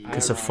 Yeah. I The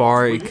am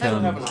Safari We do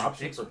have an comes.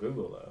 option for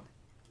Google though.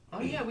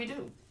 Oh yeah, we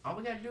do. All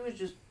we gotta do is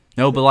just.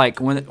 No, but like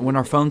when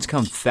our phones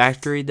come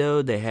factory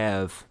though, they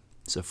have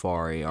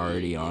Safari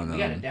already on We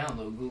gotta them.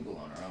 download Google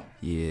on our own.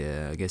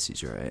 Yeah, I guess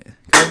he's right.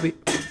 Kobe.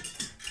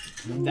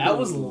 That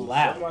was Ooh,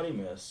 loud. Somebody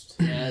missed.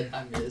 Yeah,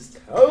 I missed.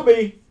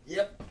 Kobe.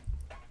 Yep.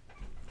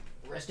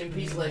 Rest in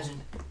peace, legend.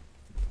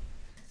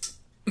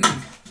 Did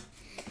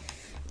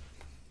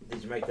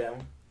you make that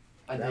one?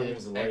 I That did.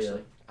 was a layup.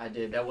 Actually, I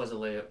did. That was a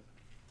layup.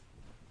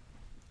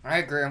 All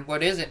right, Graham.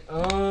 What is it?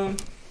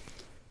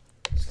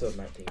 Still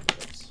 19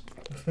 minutes.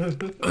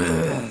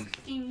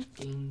 Ding, ding,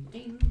 ding,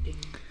 ding,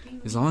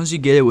 ding. As long as you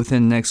get it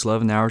within the next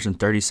 11 hours and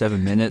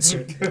 37 minutes,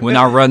 when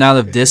I run out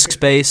of disk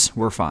space,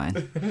 we're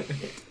fine.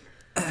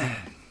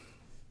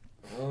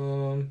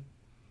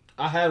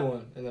 I had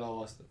one and then I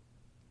lost it.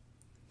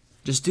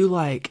 Just do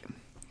like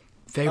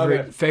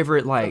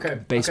favorite like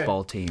Okay,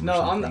 baseball team. No,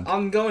 or something.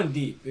 I'm going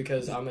deep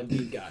because I'm a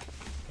deep guy.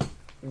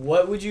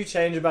 What would you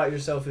change about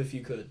yourself if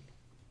you could?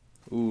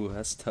 Ooh,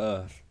 that's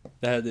tough.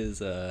 That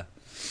is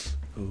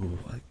ooh.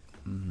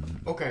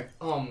 Okay.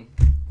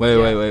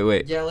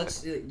 Wait. Yeah.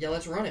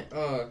 Let's run it.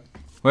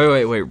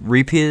 Wait.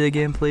 Repeat it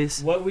again,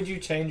 please. What would you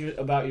change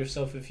about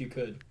yourself if you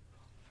could?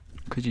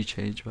 Could you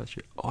change about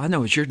your? Oh, I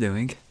know what you're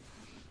doing.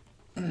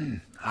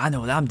 I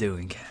know what I'm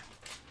doing.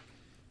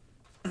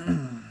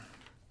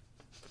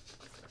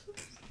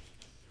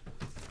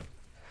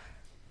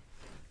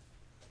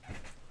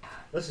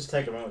 Let's just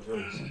take a moment to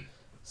really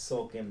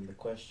soak in the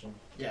question.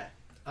 Yeah.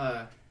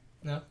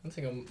 No, I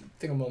think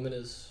a moment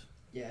is.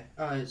 Yeah.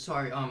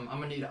 Sorry. I'm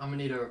gonna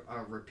need a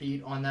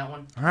repeat on that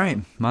one. All right,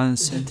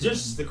 mine's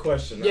Just the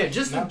question. Yeah. not-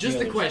 Just not the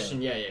other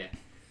question. stuff. Yeah.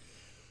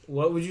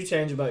 What would you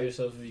change about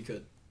yourself if you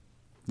could?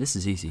 This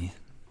is easy.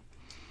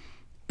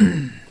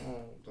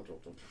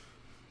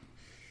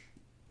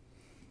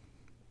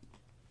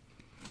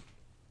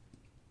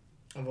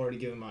 I've already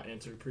given my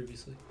answer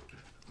previously.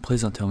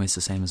 Please don't tell me it's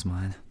the same as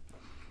mine.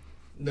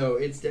 No,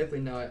 it's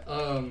definitely not.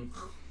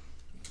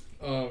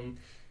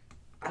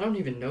 I don't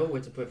even know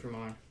what to put for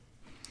mine.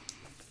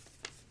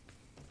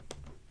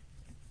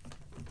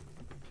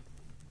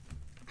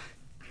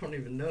 I don't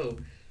even know.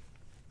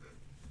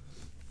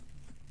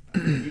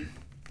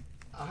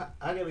 I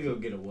gotta go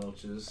get a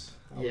Welch's.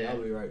 Yeah.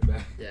 I'll be right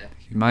back. Yeah.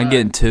 You mind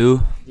getting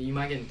 2? You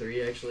might get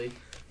 3 actually.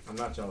 I'm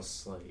not y'all's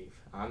slave.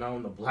 I know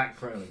I'm the black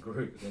friend of the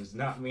group. Does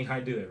not mean I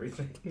do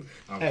everything.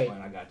 I'm Hey.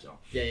 fine. I got y'all.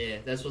 Yeah.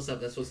 That's what's up.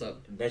 That's what's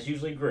up. That's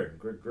usually Greer.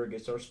 Greer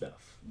gets our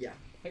stuff.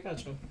 I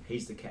got you.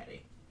 He's the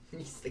caddy.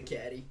 He's the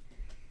caddy.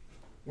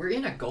 We're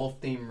in a golf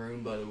theme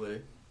room, by the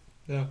way.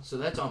 Yeah. So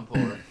that's on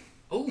par.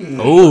 Oh.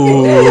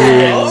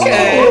 Oh.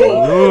 Okay.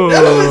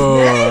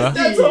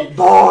 That's a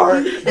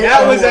bar.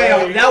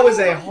 That was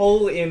a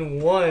hole in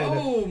one.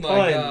 Oh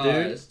my Fun,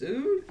 gosh,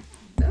 dude.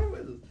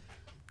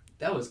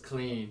 That was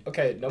clean.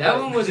 Okay, That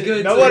one was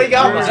good. Nobody too.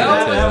 got one.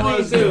 That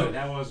was clean too.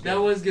 That was good.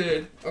 That was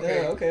good.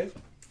 Okay. Yeah, okay.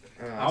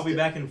 I'll be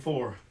back in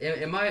 4.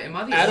 Am I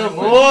the Atta only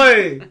one?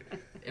 boy.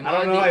 Am I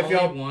don't know the if only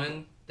y'all-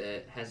 one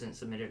that hasn't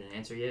submitted an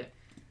answer yet?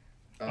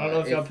 I don't know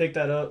if y'all picked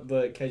that up,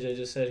 but KJ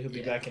just said he'll be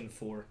Yeah. back in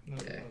 4. Yeah.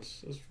 That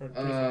was pretty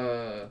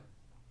fun.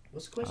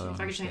 What's the question? I don't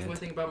If I could change understand. one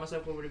thing about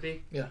myself, what would it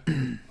be? Yeah. I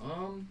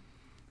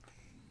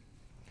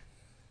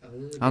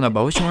don't know, but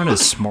I wish you weren't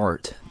as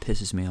smart.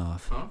 Pisses me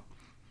off. Huh?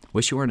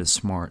 Wish you weren't as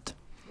smart.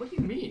 What do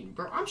you mean,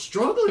 bro? I'm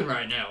struggling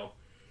right now.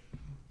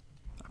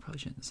 I probably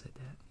shouldn't have said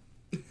that.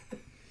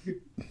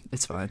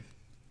 It's fine.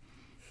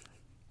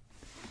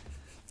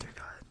 Dear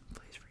God,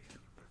 please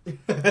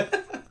forgive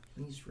me.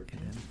 Please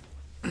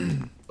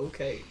repent.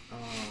 Okay.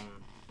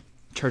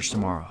 Church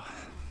tomorrow.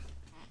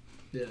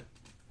 Yeah.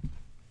 If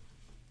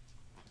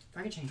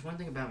I could change one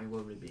thing about me,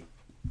 what would it be?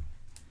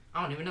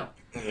 I don't even know.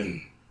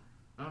 I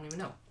don't even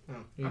know. Oh,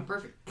 I'm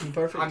perfect. you're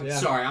perfect. I'm yeah.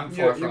 sorry, I'm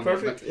far You're from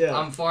perfect. it. But Yeah.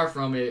 I'm far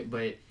from it,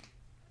 but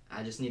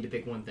I just need to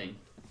pick one thing.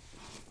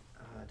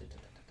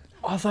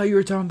 Oh, I thought you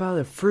were talking about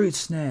a fruit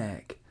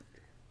snack.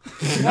 Oh,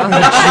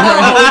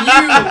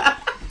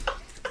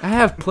 I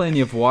have plenty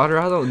of water.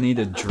 I don't need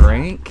a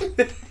drink.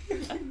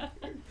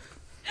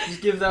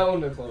 Just give that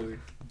one to Chloe.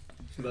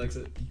 She likes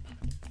it.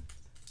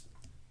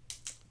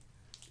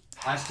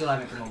 I still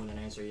haven't come up with an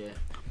answer yet.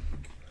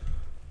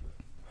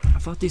 I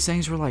thought these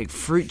things were like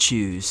fruit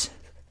chews.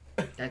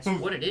 That's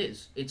what it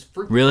is. It's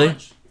fruit Really?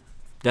 punch.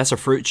 That's a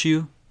fruit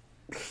chew?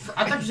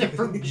 I thought you said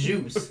fruit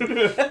juice.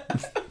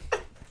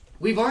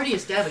 We've already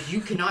established you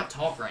cannot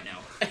talk right now.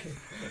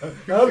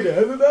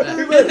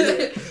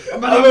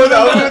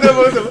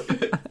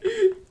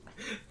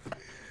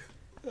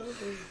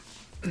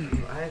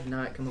 I have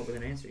not come up with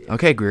an answer yet.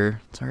 Okay,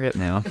 Greer. Sorry up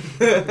now.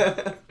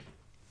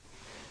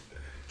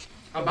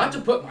 I'm about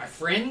to put my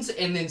friends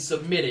and then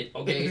submit it,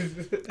 okay?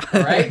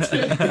 Alright?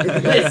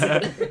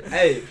 Listen.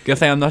 Hey. Good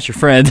thing I'm not your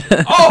friend.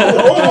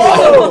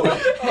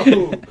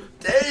 Oh,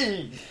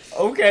 dang.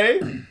 Okay.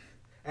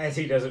 As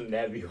he doesn't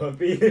nab you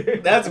up either.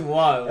 That's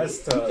wild.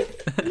 That's tough.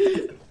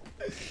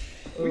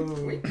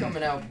 We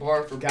coming out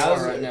bar for Guys,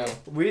 bar right now.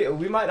 We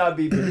might not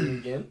be drinking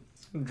again.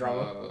 Some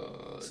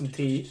drama. Some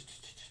tea.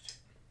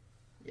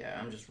 Yeah,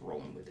 I'm just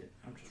rolling with it.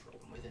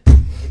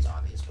 It's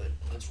obvious, but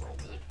let's roll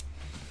with it.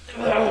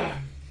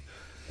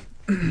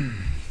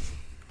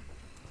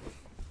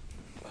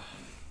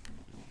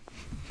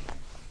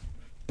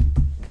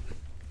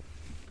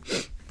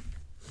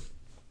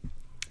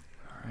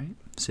 Alright.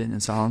 Sitting in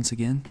silence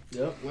again.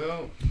 Yep.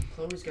 Well,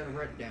 Chloe's got to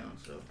write it down,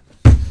 so.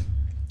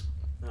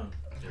 No.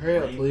 Hurry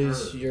up, Blame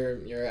please. her.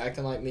 You're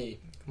acting like me.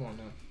 Come on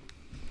now.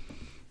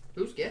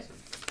 Who's guessing?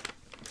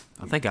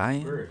 I think I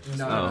am. Greer.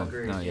 No, Oh,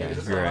 Greer. no, yeah. this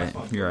is You're our right. last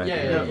one. You're right.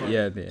 Yeah, You're yeah, right.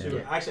 yeah. Yeah.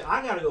 Two. Actually,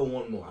 I gotta go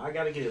one more. I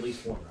gotta get at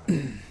least one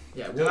right.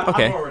 Yeah, 'Cause we'll,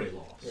 Okay. I've already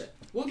lost. Yeah.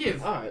 we'll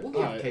give Alright, we'll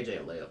give alright. KJ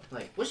a layup.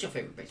 Like, what's your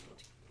favorite baseball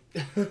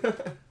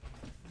team?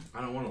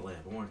 I don't want to laugh.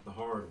 I want the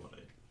hard way.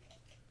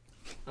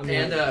 I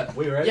mean, And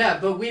We ready? yeah,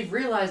 but we've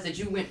realized that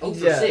you went 0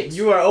 for yeah, 6.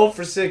 you are 0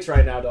 for 6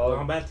 right now, Well, I'm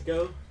dog. about to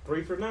go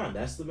 3 for 9.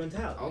 That's the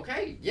mentality.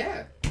 Okay,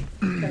 yeah.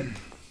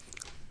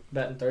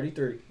 Batting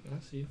 33. I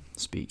see.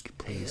 Speak,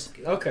 please.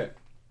 Okay.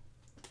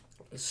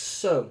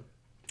 So,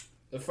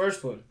 the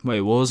first one.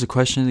 Wait, what was the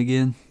question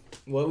again?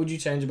 What would you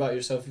change about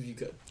yourself if you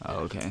could? Oh,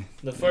 okay.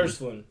 The first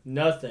one,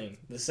 nothing.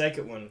 The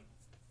second one,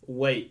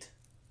 wait.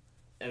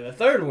 And the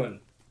third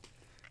one,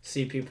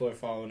 see people are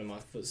following in my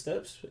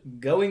footsteps.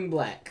 Going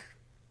black.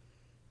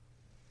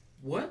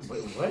 What?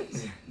 Wait, what?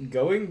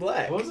 Going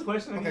black. What was the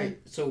question again? Okay,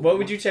 so What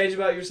would you change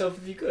about yourself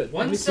if you could?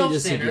 Let me One's see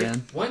this self-centered.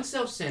 again. One's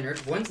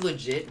self-centered. One's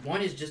legit.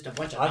 One is just a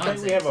bunch of I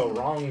nonsense. think we have a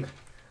wrong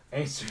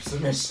answer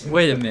submission.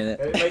 Wait a minute.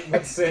 It makes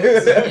no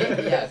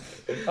sense.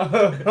 Yeah,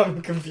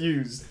 I'm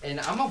confused. and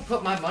I'm gonna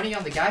put my money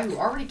on the guy who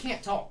already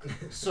can't talk.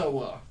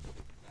 So,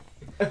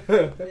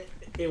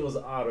 It was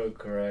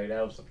autocorrect.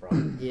 That was the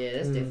problem. yeah,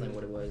 that's definitely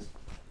what it was.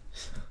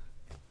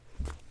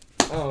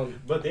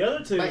 But the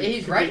other two. But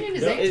he's could writing be- in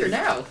his the- answer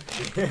now.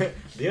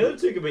 The other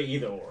two could be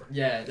either or.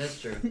 Yeah, that's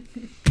true.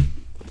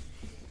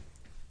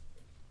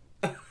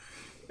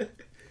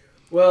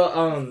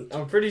 Well,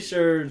 I'm pretty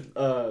sure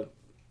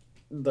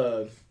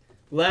the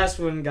last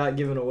one got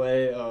given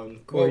away.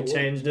 Corey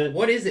changed it.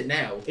 What is it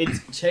now? It's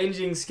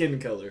changing skin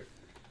color.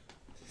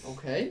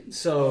 Okay.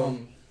 So,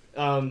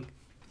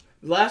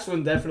 last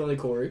one definitely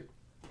Corey.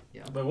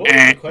 Yeah. But what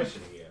was the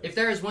question again? If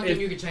there is one thing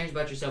you could change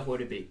about yourself, what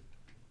would it be?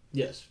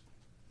 Yes.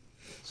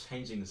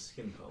 Changing the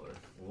skin color.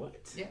 What?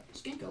 Yeah,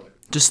 skin color.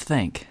 Just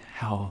think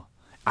how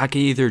I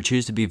could either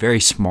choose to be very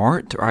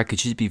smart or I could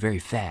choose to be very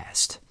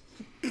fast.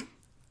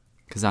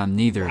 Because I'm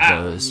neither Wow.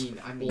 of those.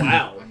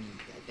 Wow.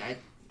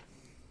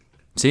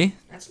 See?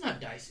 That's not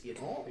dicey at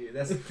all.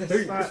 That's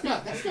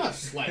That's not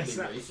slightly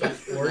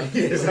racist.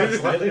 Is that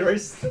slightly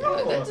racist?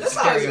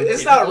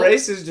 It's not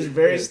racist, just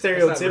very It's not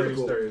very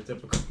stereotypical.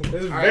 stereotypical.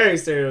 It's All very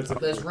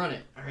stereotypical. Let's run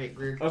it. All right,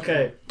 Greer.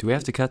 Okay. Do we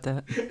have to cut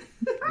that?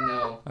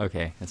 No,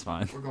 Okay, that's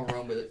fine. we're gonna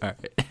run with it.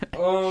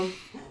 Alright.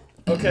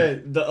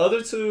 Okay. The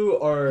other two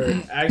are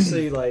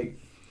actually like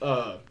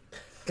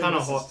kind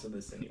of hard. To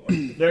this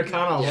anyway. They're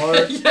kind of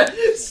hard. Yeah,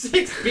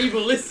 6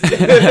 people listen.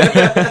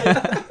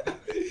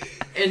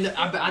 And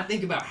I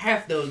think about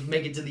half those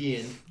make it to the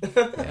end.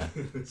 Yeah.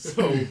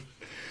 So,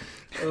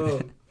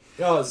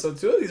 So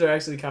 2 of these are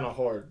actually kind of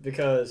hard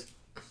because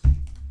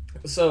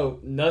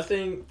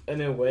nothing and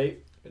then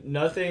wait.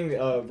 Nothing.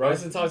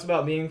 Bryson talks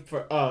about being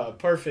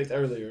perfect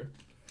earlier.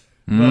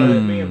 But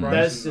me and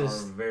That's Bryson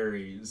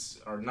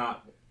just- are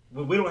not.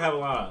 We don't have a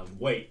lot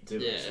of weight to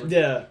us.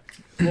 Yeah.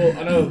 Well,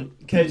 I know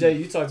KJ.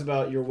 You talked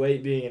about your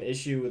weight being an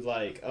issue with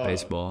like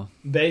Baseball.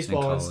 and in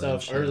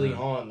stuff college, early yeah.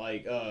 on,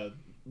 like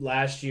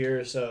last year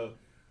or so.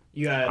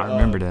 You had I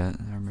remember that.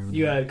 I remember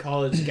you that. had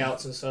college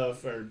scouts and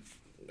stuff, or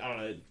I don't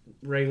know,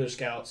 regular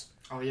scouts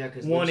oh yeah,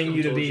 because wanting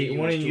you to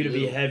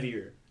be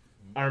heavier.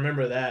 I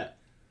remember that.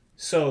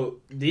 So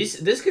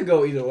this could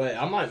go either way.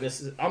 I might miss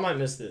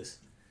this.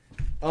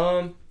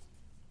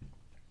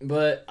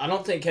 But I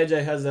don't think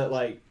KJ has that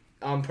like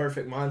I'm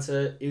perfect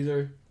mindset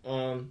either.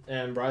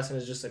 And Bryson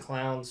is just a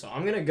clown. So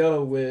I'm gonna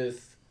go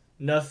with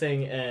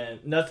nothing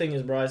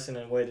is Bryson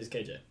and Wade is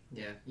KJ.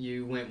 Yeah,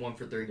 you went 1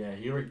 for 3. Yeah,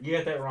 you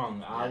got that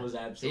wrong. I was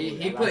absolutely.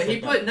 He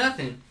put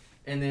nothing,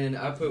 and then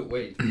I put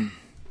weight.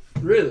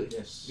 Really?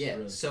 Yes. Yeah.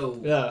 Really. So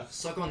Yeah.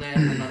 suck on that.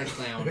 I'm not a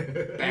clown.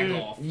 Back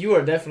off. You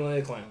are definitely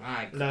a clown.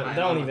 I'm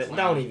Don't a even. clown.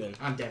 Don't even.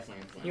 I'm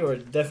definitely a clown. You are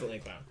definitely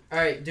a clown. All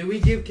right. Do we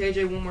give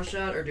KJ one more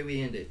shot, or do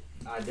we end it,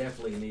 I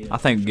definitely need. I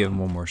think give him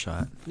one more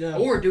shot. Yeah.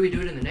 or do we do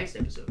it in the next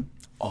episode?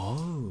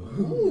 Oh.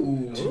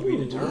 Ooh. To be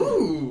determined.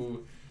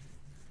 Ooh.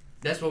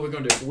 That's what we're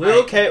gonna do.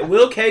 Will All right.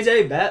 Will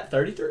KJ bat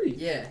 33?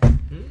 Yeah.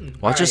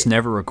 Watch us Alright.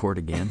 never record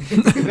again.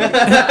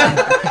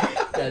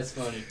 That's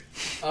funny.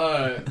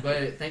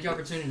 But thank y'all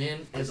for tuning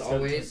in as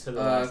always. To the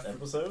last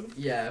episode.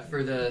 Yeah,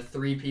 for the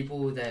 3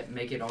 people that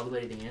make it all the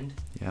way to the end.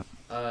 Yep.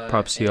 Uh,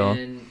 Props to y'all.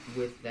 And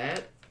with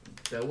that,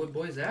 Bellwood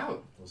Boys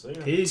out. We'll see you.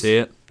 Peace. See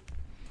it.